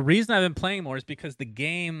 But the reason I've been playing more is because the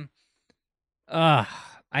game.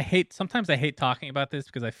 Sometimes I hate talking about this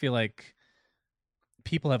because I feel like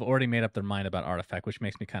people have already made up their mind about Artifact, which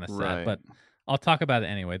makes me kind of sad. Right. But I'll talk about it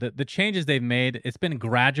anyway. The changes they've made, it's been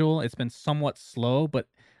gradual. It's been somewhat slow, but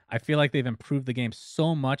I feel like they've improved the game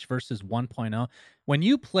so much versus 1.0. When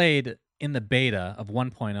you played in the beta of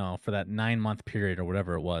 1.0 for that 9-month period or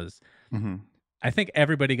whatever it was, I think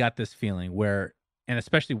everybody got this feeling where, and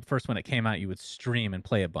especially first when it came out, you would stream and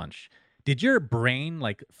play a bunch. Did your brain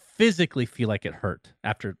like physically feel like it hurt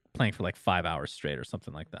after playing for like 5 hours straight or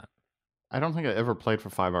something like that? I don't think I ever played for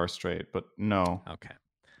 5 hours straight, but no. Okay.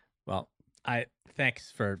 Well,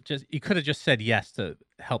 thanks for you could have just said yes to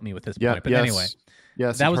help me with this point. But anyway,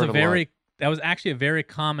 yes, that was actually a very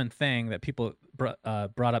common thing that people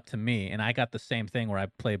brought up to me, and I got the same thing where I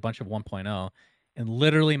play a bunch of 1.0, and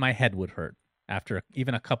literally my head would hurt after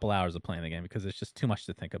even a couple hours of playing the game because it's just too much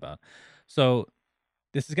to think about. So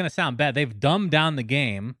this is going to sound bad. They've dumbed down the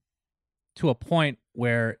game to a point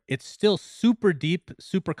where it's still super deep,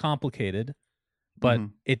 super complicated, but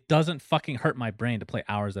it doesn't fucking hurt my brain to play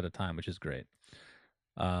hours at a time, which is great.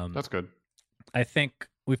 That's good. I think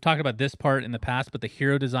we've talked about this part in the past, but the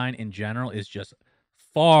hero design in general is just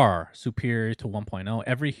far superior to 1.0.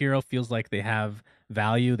 Every hero feels like they have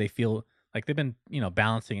value. They feel like they've been,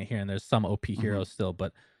 balancing it here, and there's some OP heroes still,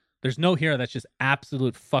 but there's no hero that's just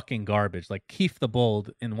absolute fucking garbage. Like Keith the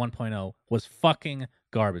Bold in 1.0 was fucking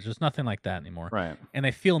garbage. There's nothing like that anymore. Right. And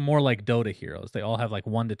they feel more like Dota heroes. They all have like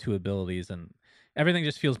 1 to 2 abilities, and everything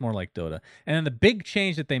just feels more like Dota. And then the big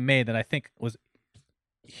change that they made that I think was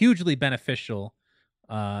hugely beneficial,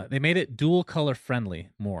 they made it dual color friendly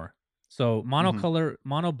more. So monocolor,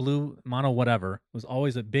 mono blue, mono whatever was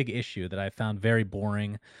always a big issue that I found very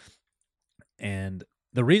boring. And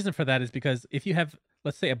the reason for that is because if you have,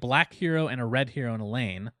 let's say, a black hero and a red hero in a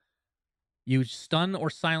lane, you stun or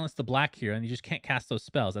silence the black hero and you just can't cast those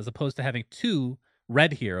spells, as opposed to having 2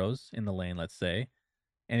 red heroes in the lane, let's say.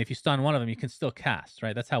 And if you stun one of them, you can still cast,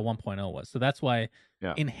 right? That's how 1.0 was. So that's why,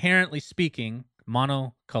 inherently speaking,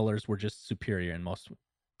 mono colors were just superior in most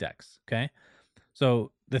decks, okay?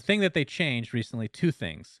 So the thing that they changed recently, 2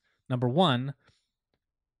 things. Number 1,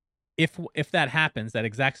 if that happens, that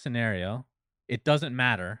exact scenario, it doesn't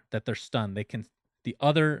matter that they're stunned. The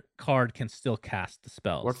other card can still cast the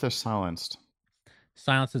spells. What if they're silenced?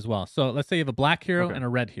 Silence as well. So let's say you have a black hero and a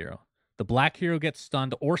red hero. The black hero gets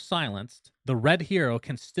stunned or silenced. The red hero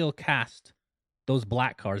can still cast those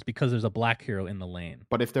black cards because there's a black hero in the lane.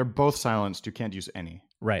 But if they're both silenced, you can't use any.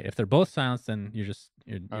 Right. If they're both silenced, then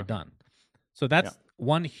you're done. So that's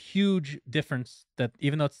one huge difference that,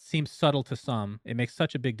 even though it seems subtle to some, it makes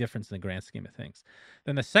such a big difference in the grand scheme of things.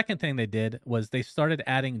 Then the second thing they did was they started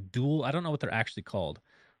adding I don't know what they're actually called,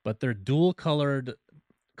 but they're dual colored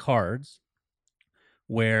cards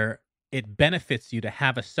where it benefits you to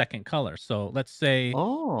have a second color. So let's say,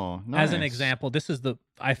 as an example, this is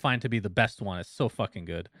I find to be the best one. It's so fucking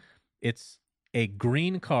good. It's a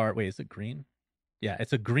green card. Wait, is it green? Yeah,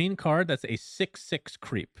 it's a green card that's a 6/6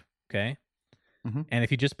 creep. Okay. And if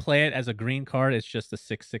you just play it as a green card, it's just a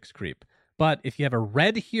 6/6 creep. But if you have a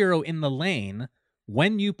red hero in the lane,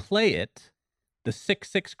 when you play it, the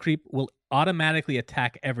 6/6 creep will automatically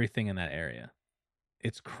attack everything in that area.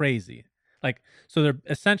 It's crazy. So they're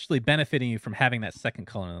essentially benefiting you from having that second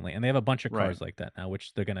color in the lane. And they have a bunch of cards like that now,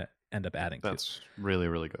 which they're going to end up adding. That's really,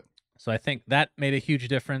 really good. So I think that made a huge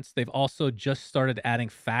difference. They've also just started adding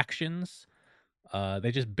factions.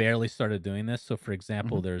 They just barely started doing this. So, for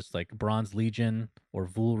example, there's like Bronze Legion or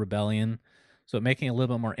Vul Rebellion. So making it a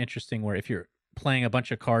little bit more interesting, where if you're playing a bunch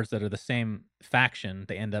of cards that are the same faction,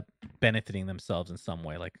 they end up benefiting themselves in some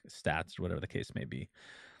way, like stats or whatever the case may be.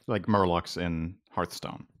 Like Murlocs in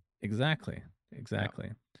Hearthstone. Exactly. Yeah.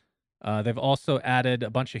 They've also added a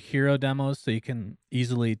bunch of hero demos so you can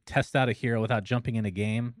easily test out a hero without jumping in a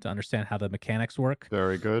game to understand how the mechanics work.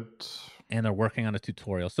 Very good. And they're working on a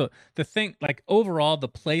tutorial. So the thing, like overall,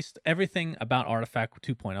 everything about Artifact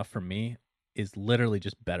 2.0 for me is literally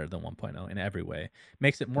just better than 1.0 in every way.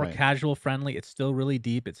 Makes it more Right. casual friendly. It's still really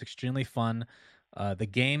deep. It's extremely fun. The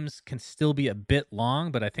games can still be a bit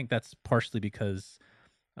long, but I think that's partially because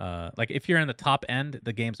like if you're in the top end,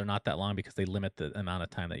 the games are not that long because they limit the amount of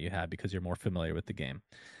time that you have because you're more familiar with the game.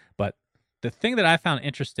 But the thing that I found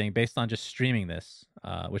interesting based on just streaming this,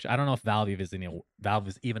 which I don't know if Valve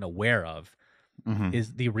is even aware of, Mhm.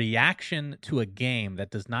 is the reaction to a game that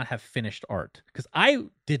does not have finished art. Because I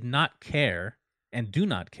did not care and do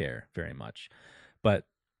not care very much, but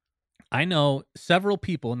I know several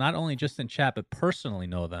people, not only just in chat but personally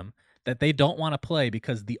know them, that they don't want to play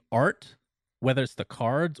because the art, whether it's the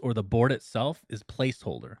cards or the board itself, is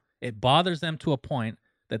placeholder. It bothers them to a point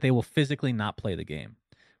that they will physically not play the game,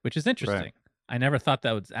 which is interesting. Right. I never thought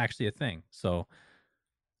that was actually a thing. So,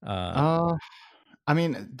 I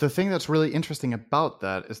mean, the thing that's really interesting about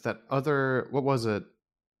that is that what was it?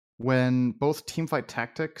 When both Teamfight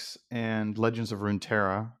Tactics and Legends of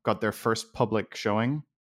Runeterra got their first public showing,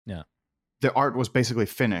 yeah. the art was basically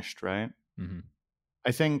finished, right? Mm-hmm.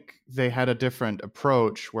 I think they had a different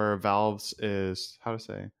approach where Valve's is, how to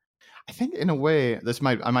say, I think in a way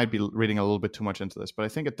I might be reading a little bit too much into this, but I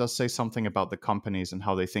think it does say something about the companies and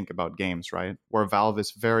how they think about games, right? Where Valve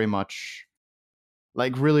is very much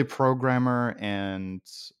like really programmer and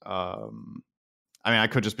I mean, I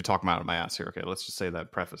could just be talking out of my ass here. Okay, let's just say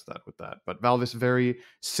that, preface that with that. But Valve is very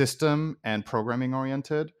system and programming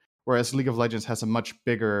oriented, whereas League of Legends has a much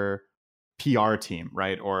bigger PR team,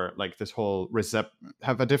 right? Or like this whole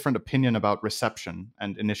have a different opinion about reception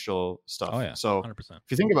and initial stuff. Oh yeah, So 100%.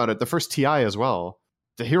 if you think about it, the first TI as well,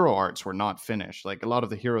 the hero arts were not finished. Like a lot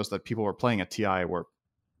of the heroes that people were playing at TI were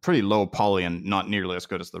pretty low poly and not nearly as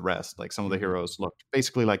good as the rest. Like some of the heroes looked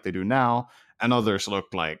basically like they do now, and others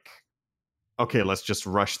looked like, okay, let's just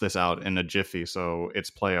rush this out in a jiffy so it's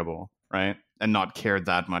playable, right? And not care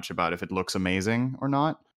that much about if it looks amazing or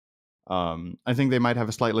not. I think they might have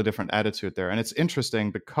a slightly different attitude there. And it's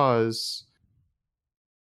interesting because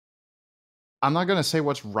I'm not going to say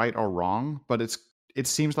what's right or wrong, but it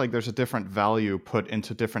seems like there's a different value put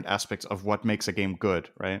into different aspects of what makes a game good,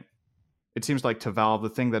 right? It seems like to Valve, the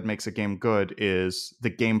thing that makes a game good is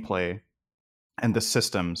the gameplay and the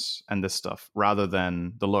systems and this stuff rather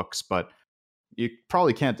than the looks. But you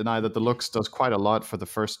probably can't deny that the looks does quite a lot for the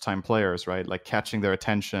first time players, right? Like catching their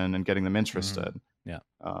attention and getting them interested. Yeah.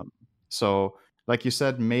 So like you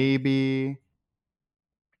said, maybe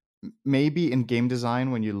in game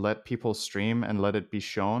design, when you let people stream and let it be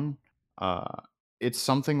shown, it's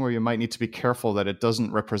something where you might need to be careful that it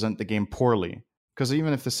doesn't represent the game poorly. Because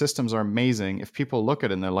even if the systems are amazing, if people look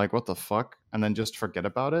at it and they're like, what the fuck? And then just forget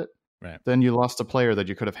about it, right, then you lost a player that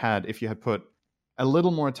you could have had if you had put a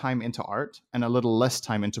little more time into art and a little less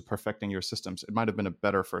time into perfecting your systems. It might have been a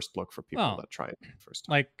better first look for people that try it first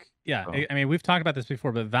time. Like, yeah, So. I mean, we've talked about this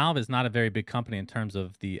before, but Valve is not a very big company in terms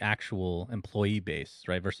of the actual employee base,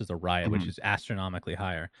 right? Versus a Riot, which is astronomically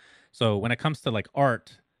higher. So when it comes to like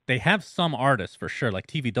art, they have some artists for sure. Like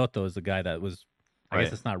TV Dotto is the guy that was, I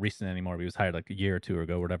guess it's not recent anymore, but he was hired like a year or two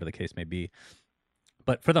ago, whatever the case may be.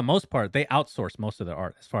 But for the most part, they outsource most of their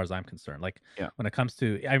art, as far as I'm concerned. Like when it comes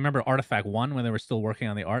to, I remember Artifact 1, when they were still working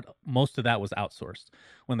on the art, most of that was outsourced.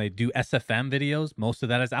 When they do SFM videos, most of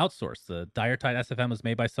that is outsourced. The Dire Tide SFM was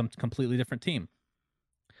made by some completely different team.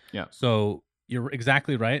 Yeah. So you're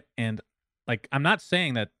exactly right. And like, I'm not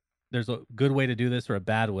saying that there's a good way to do this or a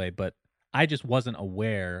bad way, but I just wasn't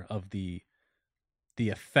aware of the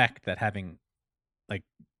effect that having like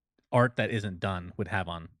art that isn't done would have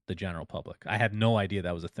on the general public. I had no idea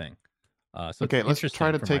that was a thing. So okay, let's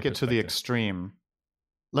try to take it to the extreme.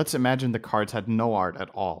 Let's imagine the cards had no art at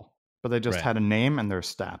all, but they just had a name and their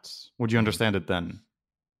stats. Would you understand it then?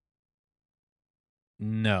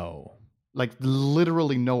 No. Like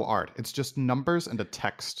literally no art. It's just numbers and a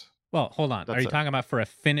text. Well, hold on. Are you talking about for a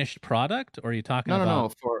finished product, or are you talking about... No,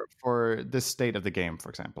 for this state of the game, for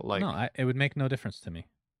example. Like, no, it would make no difference to me.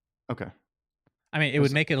 Okay. I mean, it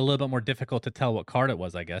would make it a little bit more difficult to tell what card it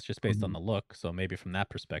was, I guess, just based on the look. So maybe from that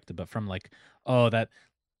perspective, but from like, oh, that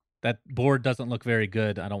board doesn't look very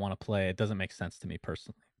good, I don't want to play. It doesn't make sense to me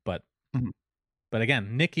personally. But but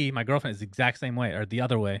again, Nikki, my girlfriend, is the exact same way, or the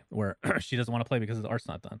other way, where she doesn't want to play because the art's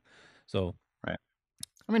not done. So right.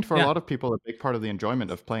 I mean, for a lot of people, a big part of the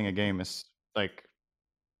enjoyment of playing a game is like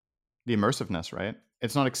the immersiveness, right?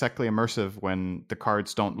 It's not exactly immersive when the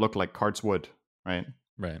cards don't look like cards would, right?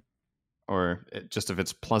 Right. Or just if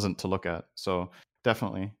it's pleasant to look at. So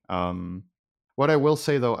definitely. What I will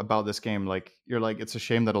say though about this game, like you're like, it's a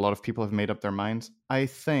shame that a lot of people have made up their minds. I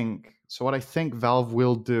think so. What I think Valve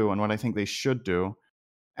will do, and what I think they should do,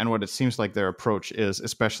 and what it seems like their approach is,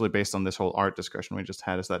 especially based on this whole art discussion we just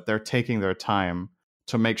had, is that they're taking their time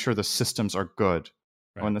to make sure the systems are good.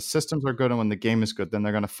 Right. When the systems are good and when the game is good, then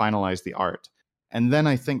they're going to finalize the art. And then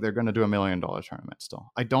I think they're going to do $1 million tournament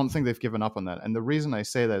still. I don't think they've given up on that. And the reason I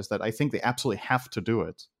say that is that I think they absolutely have to do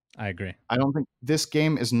it. I agree. I don't think this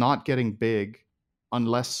game is not getting big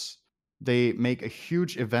unless they make a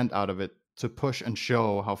huge event out of it to push and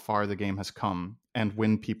show how far the game has come and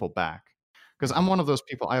win people back. Because I'm one of those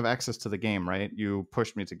people, I have access to the game, right? You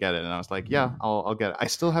pushed me to get it, and I was like, yeah, I'll get it. I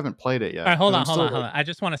still haven't played it yet. All right, hold on. I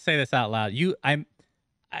just want to say this out loud.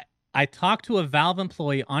 I talked to a Valve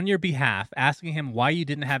employee on your behalf, asking him why you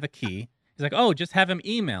didn't have a key. He's like, oh, just have him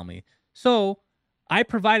email me. So I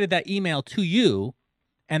provided that email to you,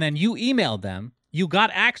 and then you emailed them. You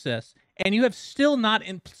got access, and you have still not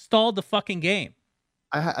installed the fucking game.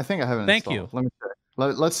 I think I haven't. Thank installed. you. Let me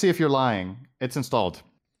check. Let's see if you're lying. It's installed.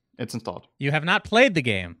 It's installed. You have not played the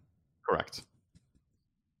game. Correct.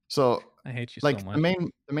 So I hate you like so much.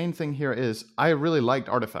 The main thing here is I really liked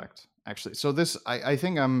Artifact, actually. So this I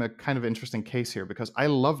think I'm a kind of interesting case here because I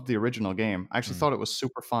loved the original game. I actually thought it was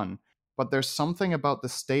super fun. But there's something about the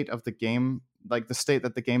state of the game, like the state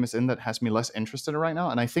that the game is in, that has me less interested in right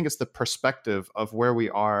now. And I think it's the perspective of where we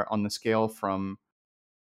are on the scale from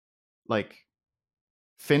like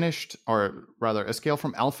finished, or rather a scale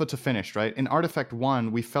from alpha to finished, right? In Artifact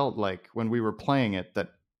 1, we felt like when we were playing it that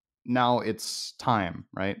now it's time,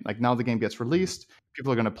 right? Like now the game gets released,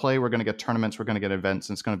 people are going to play, we're going to get tournaments, we're going to get events,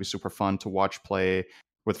 and it's going to be super fun to watch, play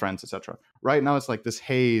with friends, etc. Right now it's like this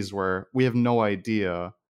haze where we have no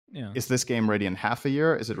idea, is this game ready in half a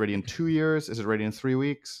year? Is it ready in 2 years? Is it ready in 3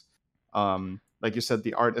 weeks? Like you said,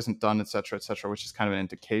 the art isn't done, etc., which is kind of an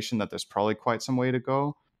indication that there's probably quite some way to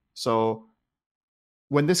go. So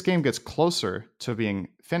when this game gets closer to being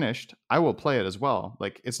finished, I will play it as well.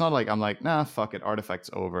 Like, it's not like I'm like, nah, fuck it, Artifact's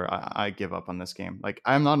over. I give up on this game. Like,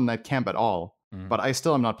 I'm not in that camp at all, but I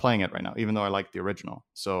still am not playing it right now, even though I like the original.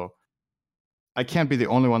 So I can't be the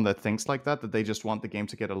only one that thinks like that they just want the game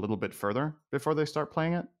to get a little bit further before they start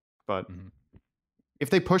playing it. But if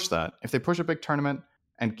they push that, if they push a big tournament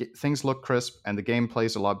and things look crisp and the game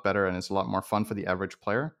plays a lot better and it's a lot more fun for the average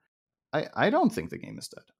player, I don't think the game is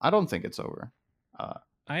dead. I don't think it's over.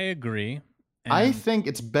 I agree. I think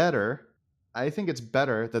it's better. I think it's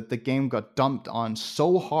better that the game got dumped on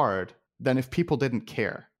so hard than if people didn't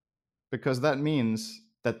care, because that means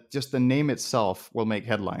that just the name itself will make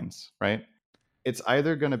headlines, right? It's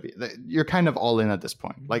either going to be, you're kind of all in at this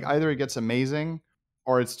point. Like either it gets amazing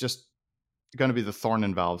or it's just going to be the thorn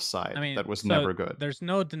in Valve's side. I mean, that was never good. There's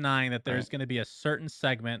no denying that there's going to be a certain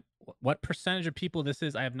segment. What percentage of people this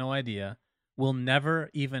is, I have no idea, will never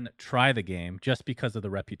even try the game just because of the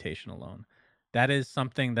reputation alone. That is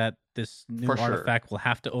something that this new Artifact will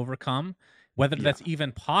have to overcome. Whether that's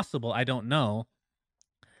even possible, I don't know.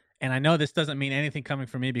 And I know this doesn't mean anything coming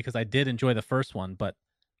from me because I did enjoy the first one, but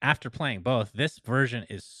after playing both, this version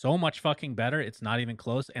is so much fucking better. It's not even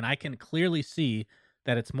close. And I can clearly see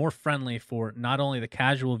that it's more friendly for not only the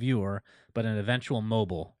casual viewer, but an eventual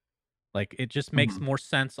mobile. Like, it just makes more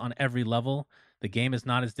sense on every level. The game is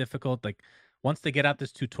not as difficult. Like, once they get out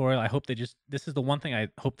this tutorial, I hope this is the one thing I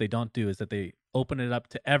hope they don't do, is that they open it up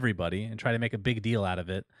to everybody and try to make a big deal out of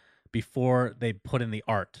it before they put in the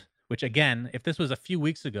art. Which, again, if this was a few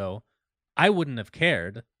weeks ago, I wouldn't have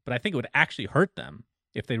cared, but I think it would actually hurt them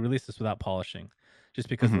if they released this without polishing, just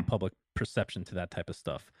because of the public perception to that type of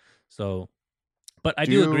stuff. So, but I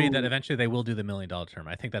do agree that eventually they will do the $1 million term.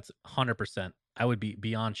 I think that's 100%. I would be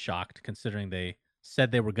beyond shocked considering they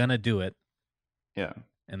said they were going to do it. Yeah.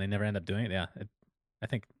 And they never end up doing it. Yeah. I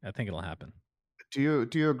think it'll happen. Do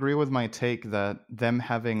you agree with my take that them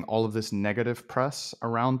having all of this negative press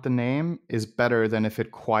around the name is better than if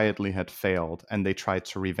it quietly had failed and they tried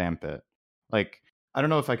to revamp it? Like, I don't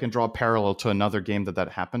know if I can draw a parallel to another game that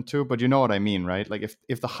happened to, but you know what I mean, right? Like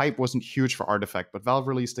if the hype wasn't huge for Artifact, but Valve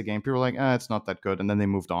released a game, people were like, it's not that good, and then they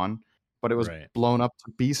moved on. But it was blown up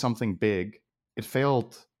to be something big. It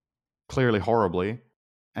failed clearly horribly,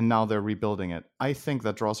 and now they're rebuilding it. I think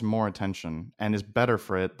that draws more attention and is better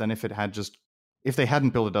for it than if they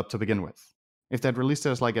hadn't built it up to begin with. If they'd released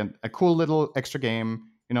it as like a cool little extra game,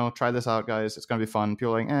 try this out, guys, it's gonna be fun.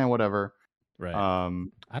 People are like, whatever. Right.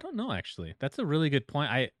 I don't know, actually. That's a really good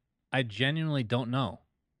point. I genuinely don't know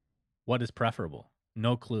what is preferable.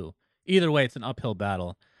 No clue. Either way, it's an uphill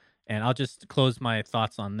battle. And I'll just close my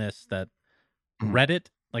thoughts on this, that Reddit,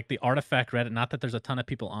 like the Artifact Reddit, not that there's a ton of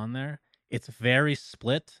people on there, it's very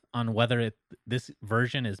split on whether this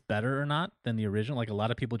version is better or not than the original. Like a lot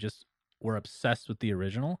of people just were obsessed with the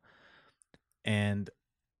original, and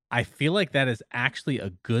I feel like that is actually a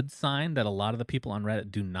good sign that a lot of the people on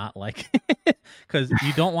Reddit do not like it because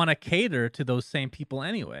you don't want to cater to those same people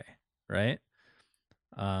anyway, right?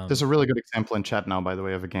 There's a really good example in chat now, by the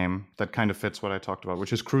way, of a game that kind of fits what I talked about,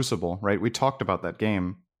 which is Crucible, right? We talked about that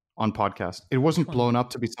game on podcast. It wasn't blown up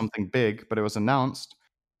to be something big, but it was announced.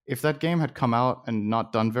 If that game had come out and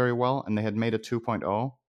not done very well and they had made a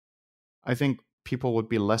 2.0, I think people would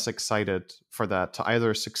be less excited for that to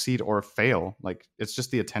either succeed or fail. Like, it's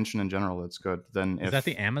just the attention in general that's good. Is that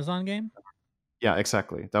the Amazon game? Yeah,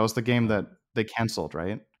 exactly. That was the game that they canceled,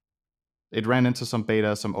 right? It ran into some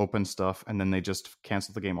beta, some open stuff, and then they just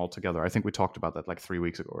canceled the game altogether. I think we talked about that like 3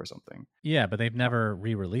 weeks ago or something. Yeah, but they've never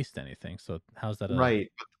re-released anything. So how's that? Right.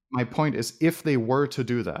 But my point is, if they were to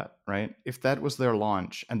do that, right? If that was their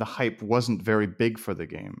launch and the hype wasn't very big for the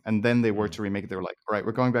game, and then they were to remake it, they were like, all right,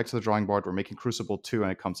 we're going back to the drawing board. We're making Crucible 2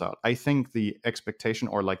 and it comes out. I think the expectation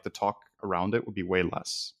or like the talk around it would be way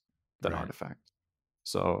less than Artifact.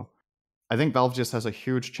 So I think Valve just has a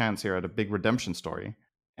huge chance here at a big redemption story.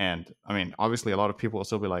 And I mean, obviously, a lot of people will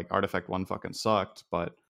still be like, Artifact 1 fucking sucked,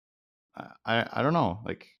 but I don't know.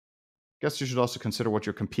 Like, I guess you should also consider what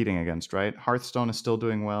you're competing against, right? Hearthstone is still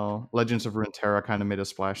doing well. Legends of Runeterra kind of made a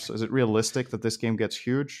splash. So is it realistic that this game gets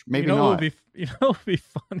huge? Maybe not. It would be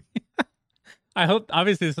funny. I hope,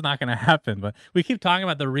 obviously, this is not going to happen, but we keep talking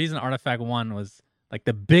about the reason Artifact 1 was like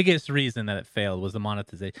the biggest reason that it failed was the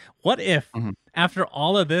monetization. What if after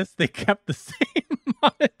all of this, they kept the same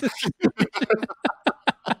monetization?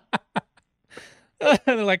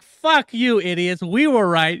 They're like, fuck you, idiots. We were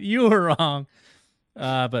right. You were wrong.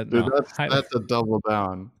 But dude, no. That's a double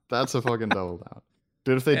down. That's a fucking double down.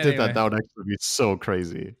 Dude, if they did that would actually be so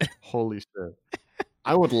crazy. Holy shit.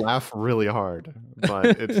 I would laugh really hard, but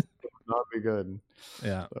it would not be good.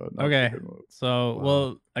 Yeah. Okay. So,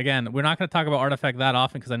 well, again, we're not going to talk about Artifact that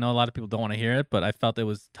often because I know a lot of people don't want to hear it, but I felt it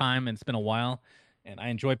was time and it's been a while and I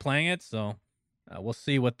enjoy playing it. So we'll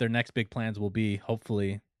see what their next big plans will be.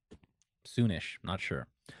 Hopefully soonish. Not sure.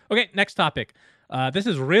 Okay. Next topic. This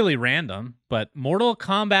is really random, but Mortal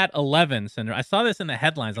Kombat 11, Cinder. I saw this in the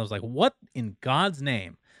headlines. I was like, what in God's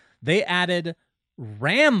name? They added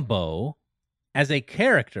Rambo as a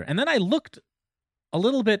character. And then I looked a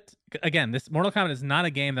little bit, again, this Mortal Kombat is not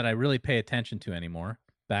a game that I really pay attention to anymore.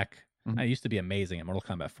 I used to be amazing at Mortal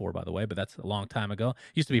Kombat 4, by the way, but that's a long time ago.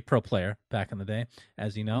 Used to be a pro player back in the day,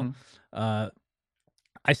 as you know.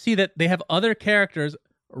 I see that they have other characters,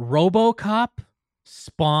 RoboCop,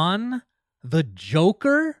 Spawn, the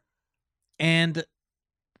Joker, and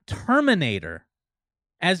Terminator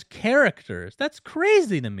as characters. That's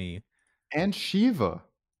crazy to me. And Shiva.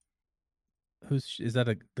 Is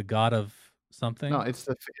that the god of something? No, it's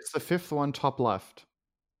the fifth one top left.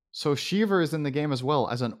 So Shiva is in the game as well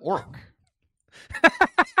as an orc.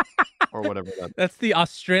 Or whatever that is. That's the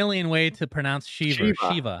Australian way to pronounce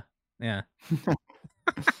Shiva. Yeah.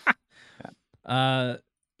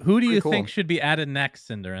 Who do you think should be added next,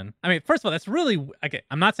 Cinderin? I mean, first of all, that's really okay.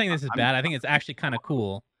 I'm not saying this is bad. I think it's actually kind of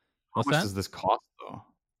cool. How much does this cost, though?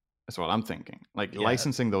 That's what I'm thinking. Like,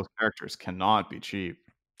 licensing those characters cannot be cheap.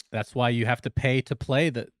 That's why you have to pay to play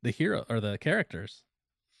the hero or the characters.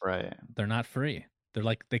 Right. They're not free. They're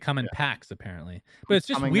like, they come in packs, apparently. But it's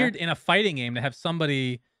just weird in a fighting game to have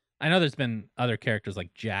somebody. I know there's been other characters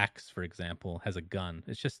like Jax, for example, has a gun.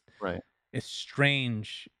 It's just it's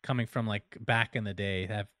strange coming from like back in the day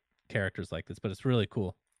to have characters like this, but it's really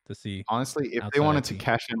cool to see. Honestly, if they wanted to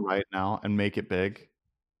cash in right now and make it big,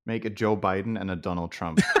 make it Joe Biden and a Donald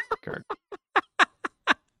Trump character.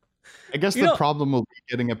 I guess the problem will be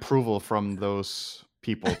getting approval from those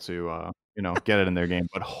people to get it in their game.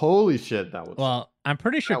 But holy shit, that was I'm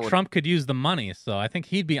pretty sure Trump could use the money, so I think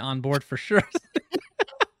he'd be on board for sure.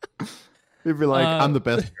 He'd be like, I'm the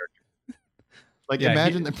best character. Like,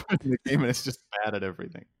 imagine they put it in the game and it's just bad at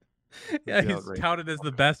everything. Yeah, he's touted as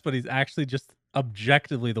the best, but he's actually just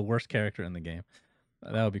objectively the worst character in the game.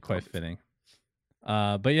 That would be quite fitting.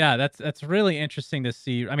 But yeah, that's really interesting to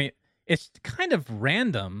see. I mean, it's kind of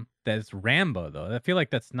random that it's Rambo, though. I feel like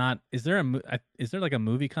that's not. Is there like a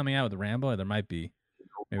movie coming out with Rambo? There might be.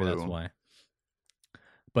 Maybe that's why.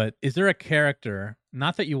 But is there a character?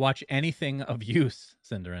 Not that you watch anything of use,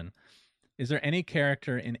 Cinderin. Is there any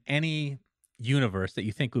character in any universe that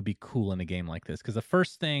you think would be cool in a game like this? Because the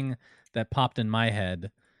first thing that popped in my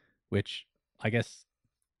head, which I guess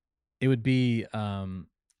it would be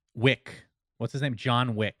Wick. What's his name?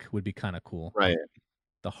 John Wick would be kind of cool. Right.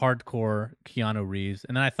 The hardcore Keanu Reeves.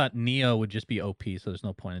 And then I thought Neo would just be OP, so there's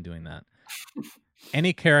no point in doing that.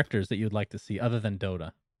 Any characters that you'd like to see other than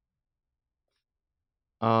Dota?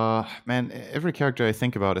 Man, every character I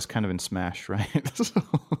think about is kind of in Smash, right? So,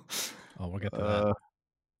 we'll get to that.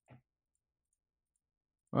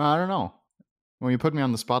 Well, I don't know. When you put me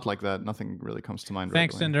on the spot like that, nothing really comes to mind.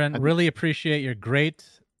 Thanks, right away. Synderen. Really appreciate your great.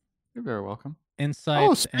 You're very welcome. Insights.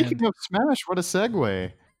 Oh, speaking of Smash, what a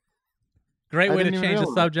segue! Great way to change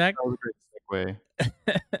the subject. That was a great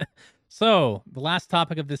segue. So, the last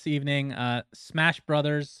topic of this evening, Smash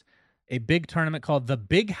Brothers, a big tournament called the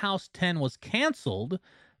Big House 10 was canceled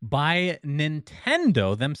by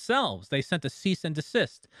Nintendo themselves. They sent a cease and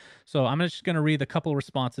desist. So, I'm just going to read a couple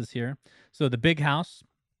responses here. So, the Big House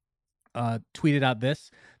tweeted out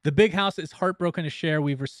this. The Big House is heartbroken to share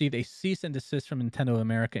we've received a cease and desist from Nintendo of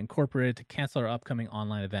America Incorporated to cancel our upcoming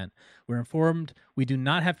online event. We're informed we do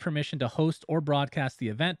not have permission to host or broadcast the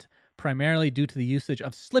event, primarily due to the usage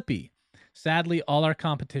of Slippy. Sadly, all our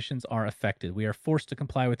competitions are affected. We are forced to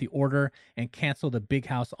comply with the order and cancel the Big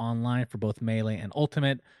House online for both Melee and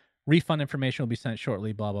Ultimate. Refund information will be sent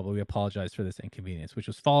shortly, blah, blah, blah. We apologize for this inconvenience, which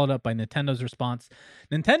was followed up by Nintendo's response.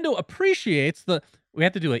 Nintendo appreciates the... We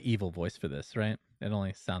have to do an evil voice for this, right? It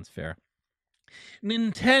only sounds fair.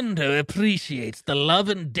 Nintendo appreciates the love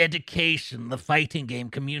and dedication the fighting game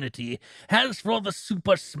community has for the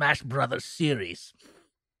Super Smash Bros. Series.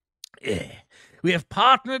 We have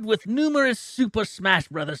partnered with numerous Super Smash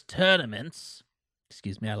Bros. Tournaments,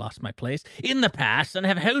 excuse me, I lost my place, in the past and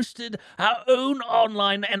have hosted our own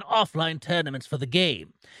online and offline tournaments for the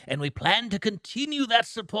game, and we plan to continue that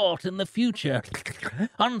support in the future.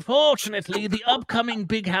 Unfortunately, the upcoming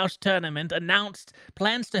Big House tournament announced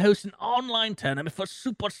plans to host an online tournament for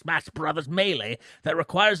Super Smash Bros. Melee that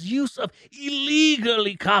requires use of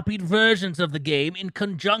illegally copied versions of the game in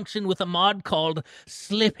conjunction with a mod called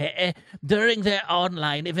Slippy during their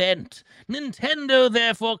online event. Nintendo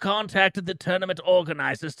therefore contacted the tournament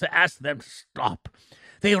organizers to ask them to stop.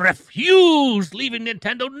 They refused, leaving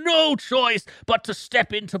Nintendo no choice but to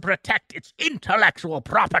step in to protect its intellectual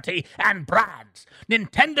property and brands.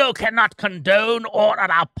 Nintendo cannot condone or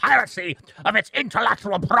allow piracy of its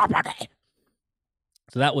intellectual property.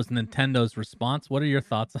 So that was Nintendo's response. What are your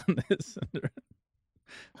thoughts on this?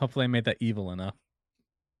 Hopefully I made that evil enough.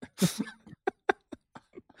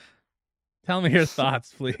 Tell me your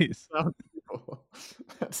thoughts, please.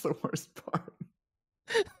 That's the worst part.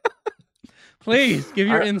 Please give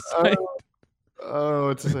your insight.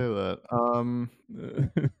 What to say to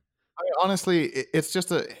that? Honestly, it's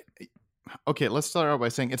just a. Okay, let's start out by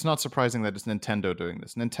saying it's not surprising that it's Nintendo doing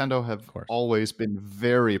this. Nintendo have always been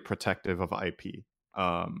very protective of IP.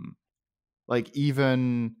 Like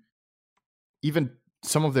even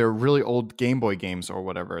some of their really old Game Boy games or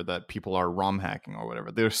whatever that people are ROM hacking or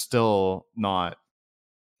whatever, they're still not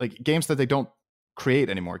like games that they don't create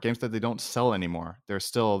anymore, games that they don't sell anymore. They're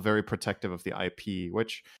still very protective of the IP,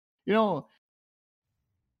 which, you know,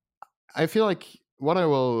 I feel like what I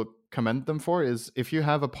will commend them for is if you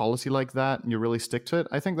have a policy like that and you really stick to it,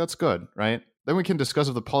 I think that's good, right? Then we can discuss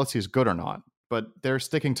if the policy is good or not. But they're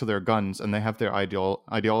sticking to their guns and they have their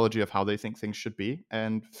ideology of how they think things should be,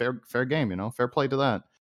 and fair game, you know, fair play to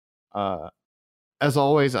that. As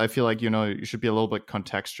always, I feel like, you know, you should be a little bit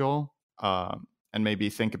contextual and maybe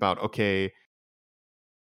think about, okay,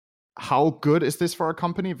 how good is this for our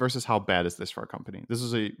company versus how bad is this for our company? This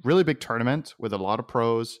is a really big tournament with a lot of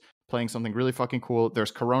pros playing something really fucking cool. There's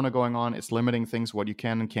Corona going on. It's limiting things, what you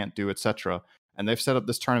can and can't do, etc. And they've set up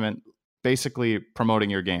this tournament basically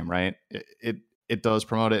promoting your game, right? It does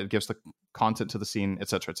promote it. It gives the content to the scene,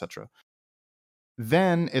 etc., etc.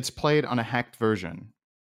 Then it's played on a hacked version.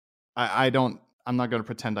 I'm not going to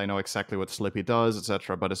pretend I know exactly what Slippy does,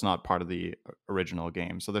 etc., but it's not part of the original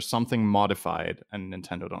game. So there's something modified, and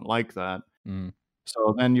Nintendo don't like that.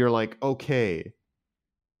 So then you're like, okay.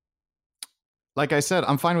 Like I said,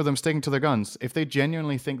 I'm fine with them sticking to their guns. If they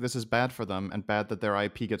genuinely think this is bad for them and bad that their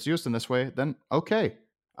IP gets used in this way, then okay.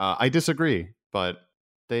 I disagree, but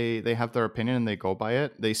they have their opinion and they go by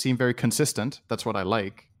it. They seem very consistent. That's what I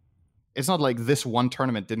like. It's not like this one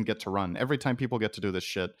tournament didn't get to run. Every time people get to do this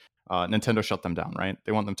shit, Nintendo shut them down, right?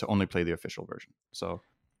 They want them to only play the official version. So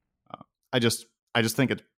I just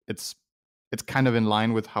think it's kind of in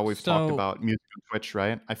line with how we've talked about music on Twitch,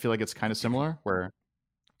 right? I feel like it's kind of similar, where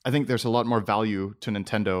I think there's a lot more value to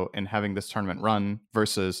Nintendo in having this tournament run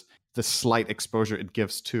versus the slight exposure it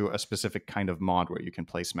gives to a specific kind of mod where you can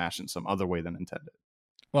play Smash in some other way than intended.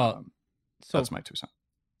 Well, so that's my 2 cents.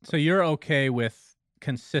 So you're okay with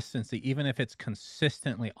consistency, even if it's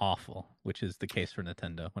consistently awful, which is the case for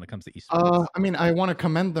Nintendo when it comes to esports? I mean, I want to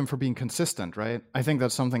commend them for being consistent, right? I think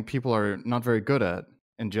that's something people are not very good at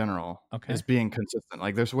in general Okay. is being consistent.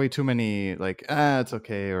 Like there's way too many like it's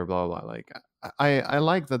okay or blah blah blah. Like I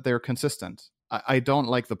like that they're consistent. I don't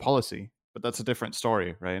like the policy, but that's a different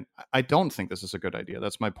story, right? I don't think this is a good idea.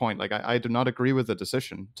 That's my point. Like I do not agree with the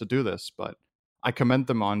decision to do this, but I commend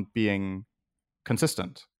them on being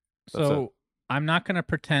consistent. That's it. So I'm not going to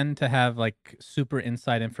pretend to have like super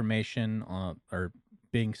inside information or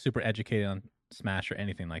being super educated on Smash or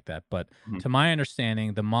anything like that. But Mhm. to my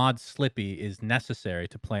understanding, the mod Slippy is necessary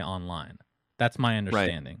to play online. That's my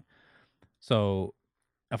understanding. So,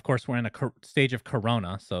 of course, we're in a stage of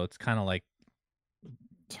Corona, so it's kind of like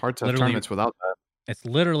It's hard to have literally- tournaments without that. it's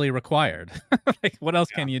literally required. Like, what else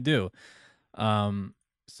can you do?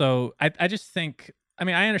 So I just think, I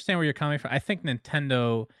mean, I understand where you're coming from. I think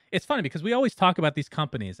Nintendo, it's funny because we always talk about these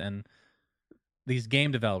companies and these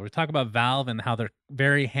game developers. We talk about Valve and how they're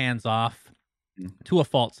very hands off to a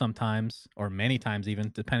fault sometimes, or many times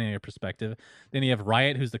even, depending on your perspective. Then you have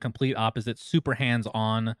Riot, who's the complete opposite, super hands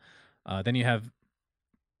on. Then you have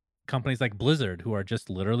companies like Blizzard, who are just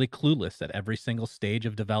literally clueless at every single stage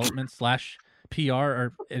of development / PR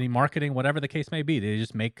or any marketing, whatever the case may be. They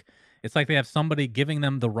just make, it's like they have somebody giving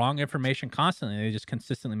them the wrong information constantly. And they just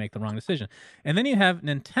consistently make the wrong decision. And then you have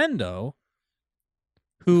Nintendo,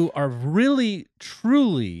 who are really,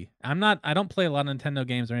 truly, I don't play a lot of Nintendo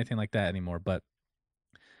games or anything like that anymore, but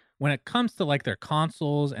when it comes to like their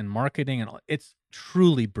consoles and marketing, and it's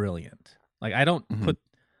truly brilliant. Like I don't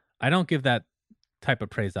give that type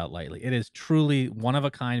of praise out lightly. It is truly one of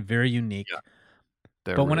a kind, very unique.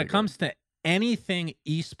 Yeah. But when it comes to anything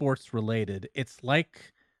esports related, it's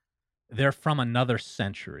like they're from another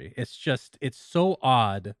century. It's so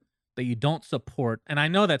odd that you don't support. And I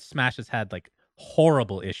know that Smash has had like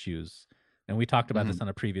horrible issues, and we talked about this on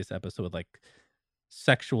a previous episode with like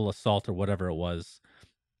sexual assault or whatever it was.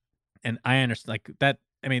 And I understand like that.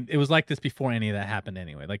 I mean, it was like this before any of that happened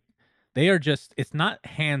anyway. Like they are just, it's not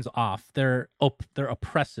hands off. They're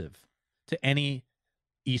oppressive to any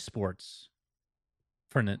esports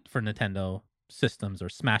for Nintendo systems, or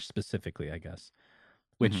Smash specifically, I guess,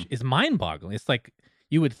 which is mind-boggling. It's like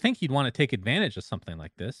you would think you'd want to take advantage of something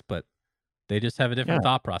like this, but they just have a different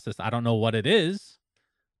thought process. I don't know what it is,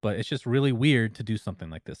 but it's just really weird to do something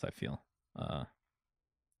like this, I feel.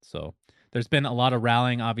 So there's been a lot of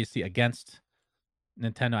rallying, obviously, against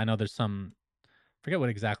Nintendo. I know there's some, forget what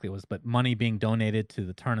exactly it was, but money being donated to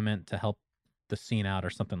the tournament to help the scene out or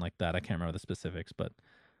something like that. I can't remember the specifics, but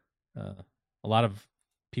a lot of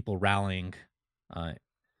people rallying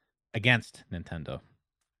against Nintendo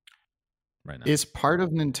right now. Is part of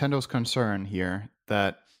Nintendo's concern here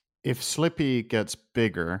that if Slippy gets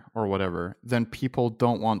bigger or whatever, then people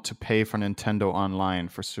don't want to pay for Nintendo Online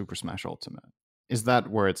for Super Smash Ultimate? Is that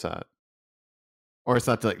where it's at? Or is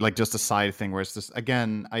that like just a side thing where it's just,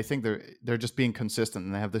 again, I think they're just being consistent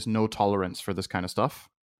and they have this no tolerance for this kind of stuff.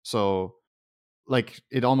 So like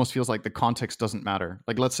it almost feels like the context doesn't matter.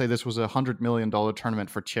 Like let's say this was $100 million tournament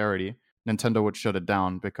for charity, Nintendo would shut it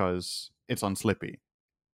down because it's on Slippy.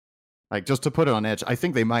 Like just to put it on edge, I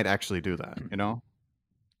think they might actually do that, you know?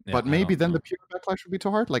 Yeah, But maybe then the PR backlash would be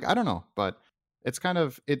too hard. Like I don't know, but it's kind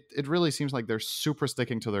of it really seems like they're super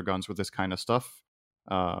sticking to their guns with this kind of stuff.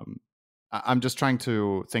 I'm just trying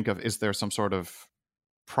to think of, is there some sort of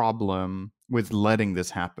problem with letting this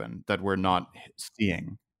happen that we're not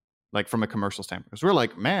seeing, like from a commercial standpoint? Because we're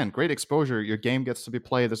like, man, great exposure. Your game gets to be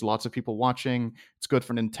played. There's lots of people watching. It's good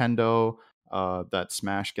for Nintendo. That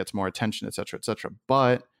Smash gets more attention, etc., etc.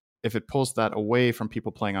 But if it pulls that away from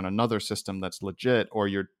people playing on another system that's legit, or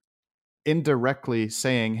you're indirectly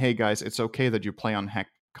saying, hey guys, it's okay that you play on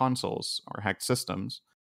hacked consoles or hacked systems,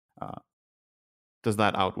 does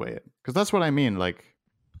that outweigh it? Because that's what I mean. Like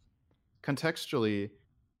contextually,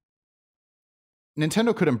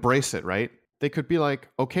 Nintendo could embrace it, right? They could be like,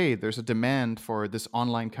 okay, there's a demand for this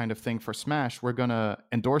online kind of thing for Smash. We're going to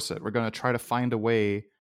endorse it. We're going to try to find a way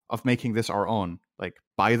of making this our own, like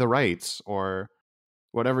buy the rights or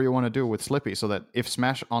whatever you want to do with Slippy, so that if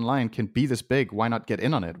Smash Online can be this big, why not get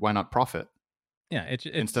in on it? Why not profit? Yeah, it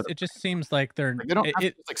just seems like they're... Like they don't have to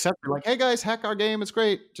just accept it, like, hey guys, hack our game, it's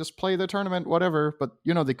great, just play the tournament, whatever. But,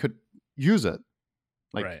 you know, they could use it.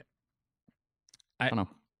 Like, right. I don't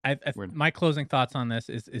know. My closing thoughts on this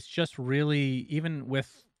is it's just really, even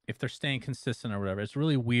with, if they're staying consistent or whatever, it's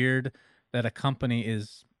really weird that a company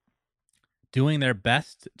is doing their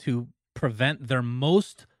best to prevent their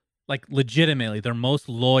most, like legitimately, their most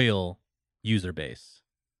loyal user base.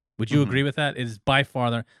 Would you agree with that? It is by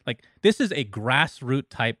far like, this is a grassroots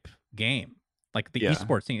type game. Like the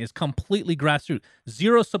esports scene is completely grassroots.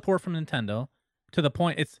 Zero support from Nintendo, to the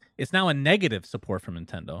point it's now a negative support from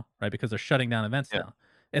Nintendo, right? Because they're shutting down events now.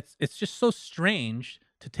 It's just so strange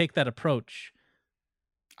to take that approach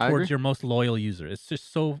I towards agree. your most loyal user? It's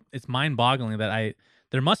just it's mind-boggling that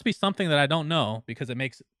there must be something that I don't know, because it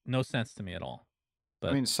makes no sense to me at all.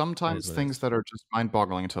 But I mean, sometimes things that are just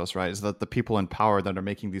mind-boggling to us, right, is that the people in power that are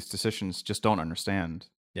making these decisions just don't understand.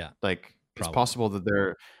 Yeah. Like, it's Probably. possible that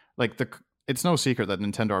they're like it's no secret that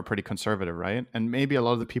Nintendo are pretty conservative, right? And maybe a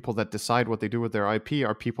lot of the people that decide what they do with their IP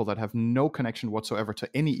are people that have no connection whatsoever to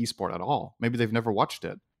any esport at all. Maybe they've never watched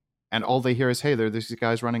it. And all they hear is, hey, there's these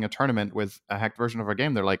guys running a tournament with a hacked version of our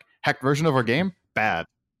game. They're like, hacked version of our game? Bad.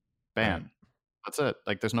 Ban. Right. That's it.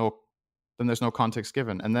 Like, there's no context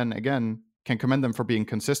given. And then again, can commend them for being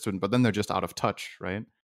consistent, but then they're just out of touch, right?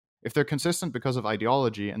 If they're consistent because of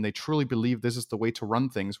ideology and they truly believe this is the way to run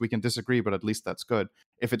things, we can disagree, but at least that's good.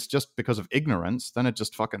 If it's just because of ignorance, then it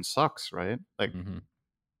just fucking sucks, right? Like,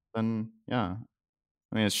 then, yeah.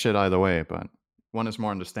 I mean, it's shit either way, but one is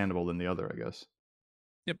more understandable than the other, I guess.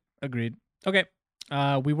 Yep, agreed. Okay.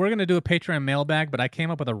 We were going to do a Patreon mailbag, but I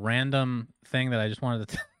came up with a random thing that I just wanted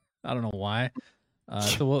to... I don't know why.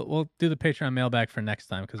 So we'll do the Patreon mailbag for next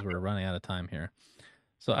time, because we're running out of time here.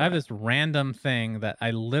 So I have this random thing that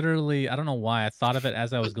I don't know why, I thought of it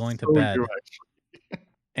as I was going to bed.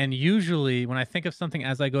 And usually when I think of something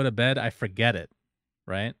as I go to bed, I forget it,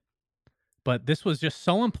 right? But this was just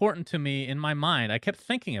so important to me in my mind. I kept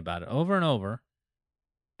thinking about it over and over,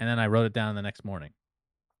 and then I wrote it down the next morning.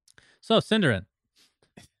 So, Synderen,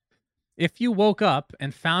 if you woke up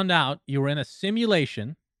and found out you were in a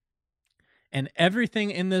simulation and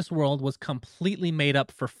everything in this world was completely made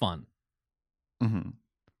up for fun,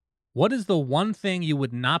 what is the one thing you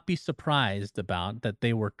would not be surprised about that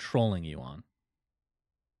they were trolling you on?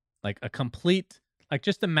 Like a complete, like,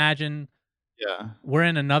 just imagine we're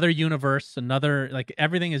in another universe, like,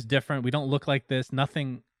 everything is different. We don't look like this.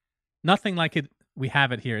 Nothing like it. We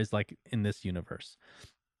have it here is like in this universe.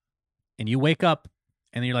 And you wake up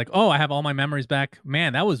and you're like, oh, I have all my memories back.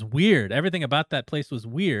 Man, that was weird. Everything about that place was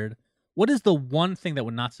weird. What is the one thing that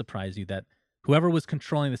would not surprise you that whoever was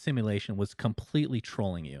controlling the simulation was completely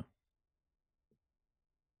trolling you?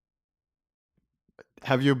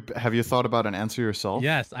 Have you thought about an answer yourself?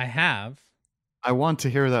 Yes, I have. I want to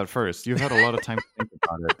hear that first. You've had a lot of time to think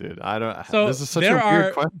about it, dude. I don't. So this is such a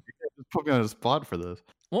weird question. You can't just put me on the spot for this.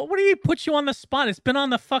 Well, what do you put you on the spot? It's been on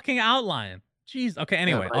the fucking outline. Jeez. Okay.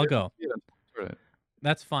 Anyway, I'll go.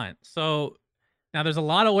 That's fine. So now there's a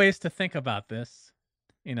lot of ways to think about this.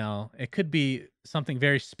 You know, it could be something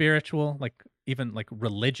very spiritual, like even like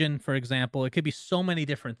religion, for example. It could be so many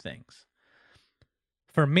different things.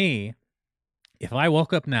 For me, if I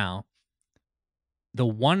woke up now, the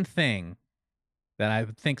one thing that I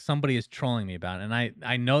would think somebody is trolling me about, and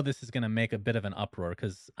I know this is going to make a bit of an uproar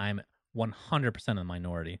because I'm 100% in the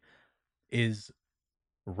minority, is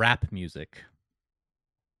rap music.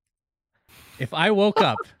 If I woke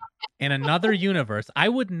up in another universe, I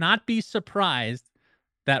would not be surprised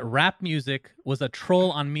that rap music was a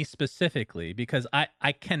troll on me specifically, because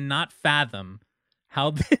I cannot fathom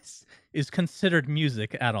how this is considered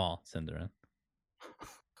music at all, Synderen.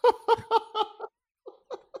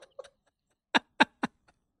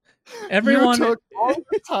 Everyone you took all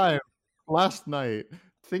the time last night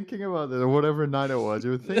thinking about this, or whatever night it was.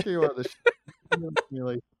 You were thinking about this shit.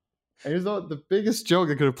 And you thought the biggest joke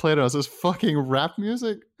I could have played on us is fucking rap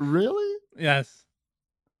music? Really? Yes.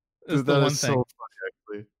 Dude, that is so funny,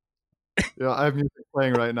 actually. Yeah, I have music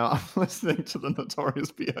playing right now. I'm listening to the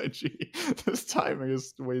Notorious B.I.G. This timing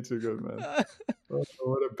is way too good, man. Oh,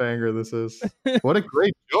 what a banger this is. What a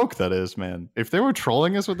great joke that is, man. If they were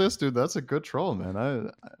trolling us with this, dude, that's a good troll,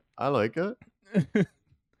 man. I like it.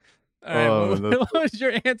 All right, what would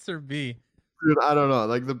your answer be? Dude, I don't know.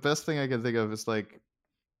 Like, the best thing I can think of is like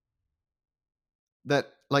that,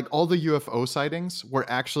 like, all the UFO sightings were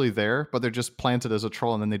actually there, but they're just planted as a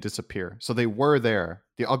troll and then they disappear. So they were there.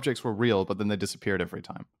 The objects were real, but then they disappeared every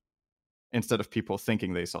time. Instead of people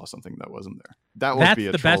thinking they saw something that wasn't there. That's be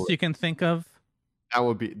a the troll. Best you can think of? That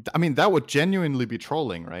would be, I mean, that would genuinely be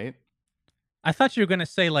trolling, right? I thought you were going to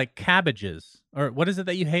say like cabbages, or what is it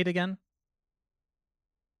that you hate again?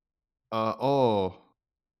 Like,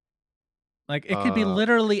 it could be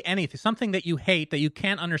literally anything. Something that you hate that you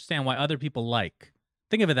can't understand why other people like.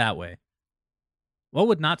 Think of it that way. What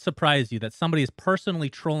would not surprise you that somebody is personally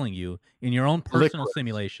trolling you in your own personal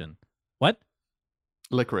simulation? What?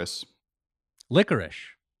 Licorice. Licorice.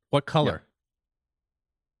 What color?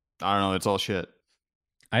 Yeah. I don't know. It's all shit.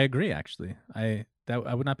 I agree, actually. I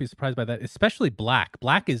would not be surprised by that, especially black.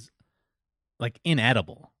 Black is like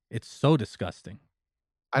inedible. It's so disgusting.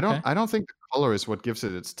 I don't think the color is what gives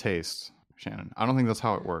it its taste. Shannon. I don't think that's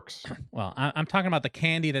how it works. Well, I'm talking about the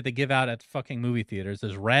candy that they give out at fucking movie theaters.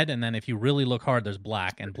 There's red, and then if you really look hard, there's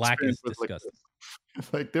black, and black is disgusting.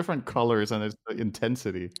 Like different colors and it's the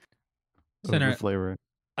intensity of the flavor.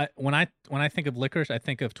 When I think of licorice, I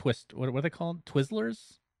think of Twist. What are they called?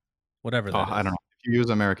 Twizzlers? Whatever that is. I don't know. If you use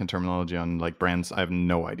American terminology on like brands, I have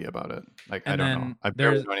no idea about it. Like, I don't know. I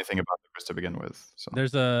barely know anything about licorice to begin with.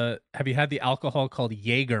 So have you had the alcohol called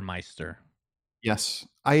Jägermeister? Yes.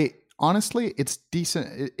 Honestly, it's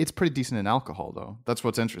decent. It's pretty decent in alcohol, though. That's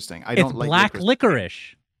what's interesting. I don't like black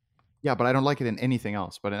licorice. Yeah, but I don't like it in anything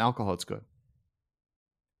else. But in alcohol, it's good.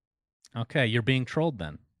 Okay, you're being trolled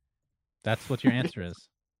then. That's what your answer is.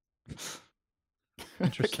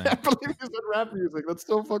 Interesting. I can't believe you said rap music. That's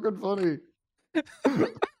so fucking funny.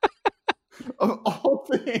 Of all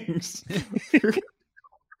things.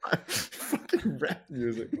 Fucking rap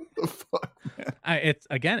music. What the fuck, man?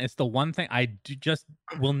 It's the one thing I just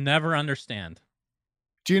will never understand.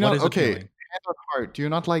 Do you know? Okay, hand on heart. Do you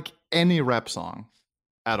not like any rap song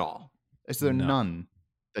at all? Is there none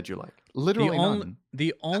that you like? Literally none.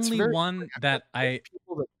 The only one that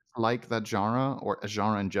people that like that genre or a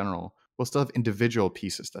genre in general will still have individual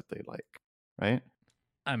pieces that they like, right?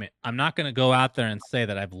 I mean, I'm not going to go out there and say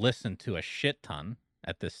that I've listened to a shit ton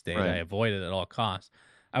at this stage. Right. I avoid it at all costs.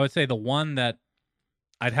 I would say the one that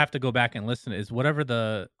I'd have to go back and listen to is whatever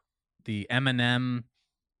the Eminem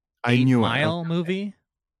 8 Mile movie.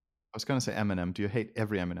 I was going to say Eminem. Do you hate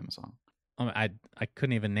every Eminem song? I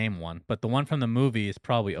couldn't even name one, but the one from the movie is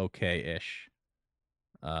probably okay-ish.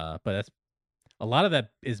 But that's a lot of that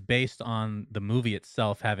is based on the movie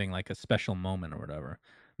itself having like a special moment or whatever,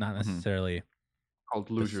 not necessarily called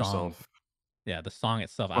 "Lose Yourself." Yeah, the song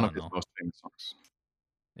itself. One of his most famous songs.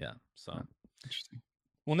 Yeah, so interesting.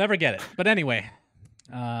 We'll never get it, but anyway.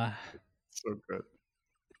 So good.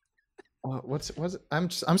 What's I'm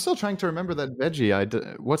still trying to remember that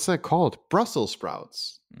veggie. What's that called? Brussels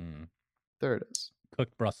sprouts. There it is.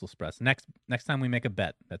 Cooked Brussels sprouts. Next time we make a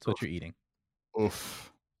bet, that's what you're eating. Oof.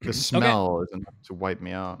 The smell is enough to wipe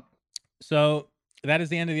me out. So that is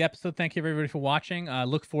the end of the episode. Thank you everybody for watching.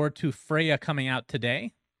 Look forward to Freya coming out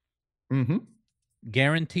today. Mm-hmm.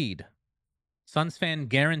 Guaranteed. Suns fan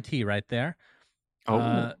guarantee right there.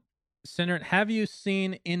 Sinner, have you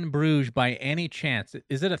seen In Bruges by any chance?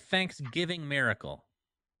 Is it a Thanksgiving miracle?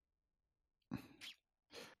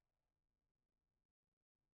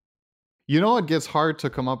 You know, it gets hard to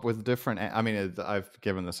come up with different. I mean, I've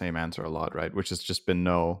given the same answer a lot, right? Which has just been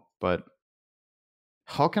no. But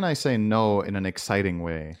how can I say no in an exciting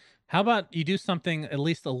way? How about you do something at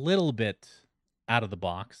least a little bit out of the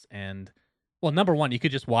box? And, well, number one, you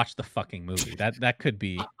could just watch the fucking movie. That could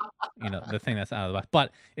be, the thing that's out of the box.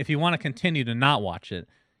 But if you want to continue to not watch it,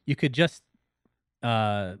 you could just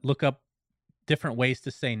look up different ways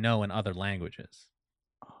to say no in other languages.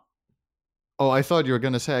 Oh, I thought you were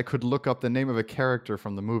going to say I could look up the name of a character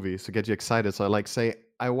from the movie to get you excited. So I say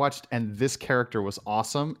I watched and this character was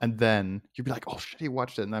awesome. And then you'd be like, oh shit, he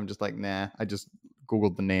watched it. And I'm just like, nah, I just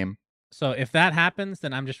Googled the name. So if that happens,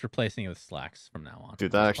 then I'm just replacing it with Slacks from now on.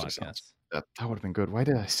 Dude, that actually sounds, that would have been good. Why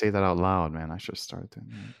did I say that out loud, man? I should have started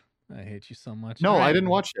doing that. I hate you so much. No, I didn't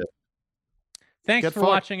watch it. Thanks for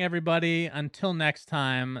watching, everybody. Until next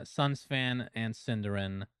time, Suns fan and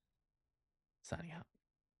Cinderin signing out.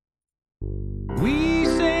 We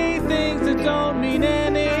say things that don't mean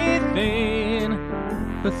anything,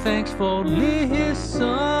 but thanks for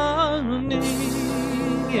listening.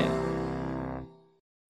 Yeah.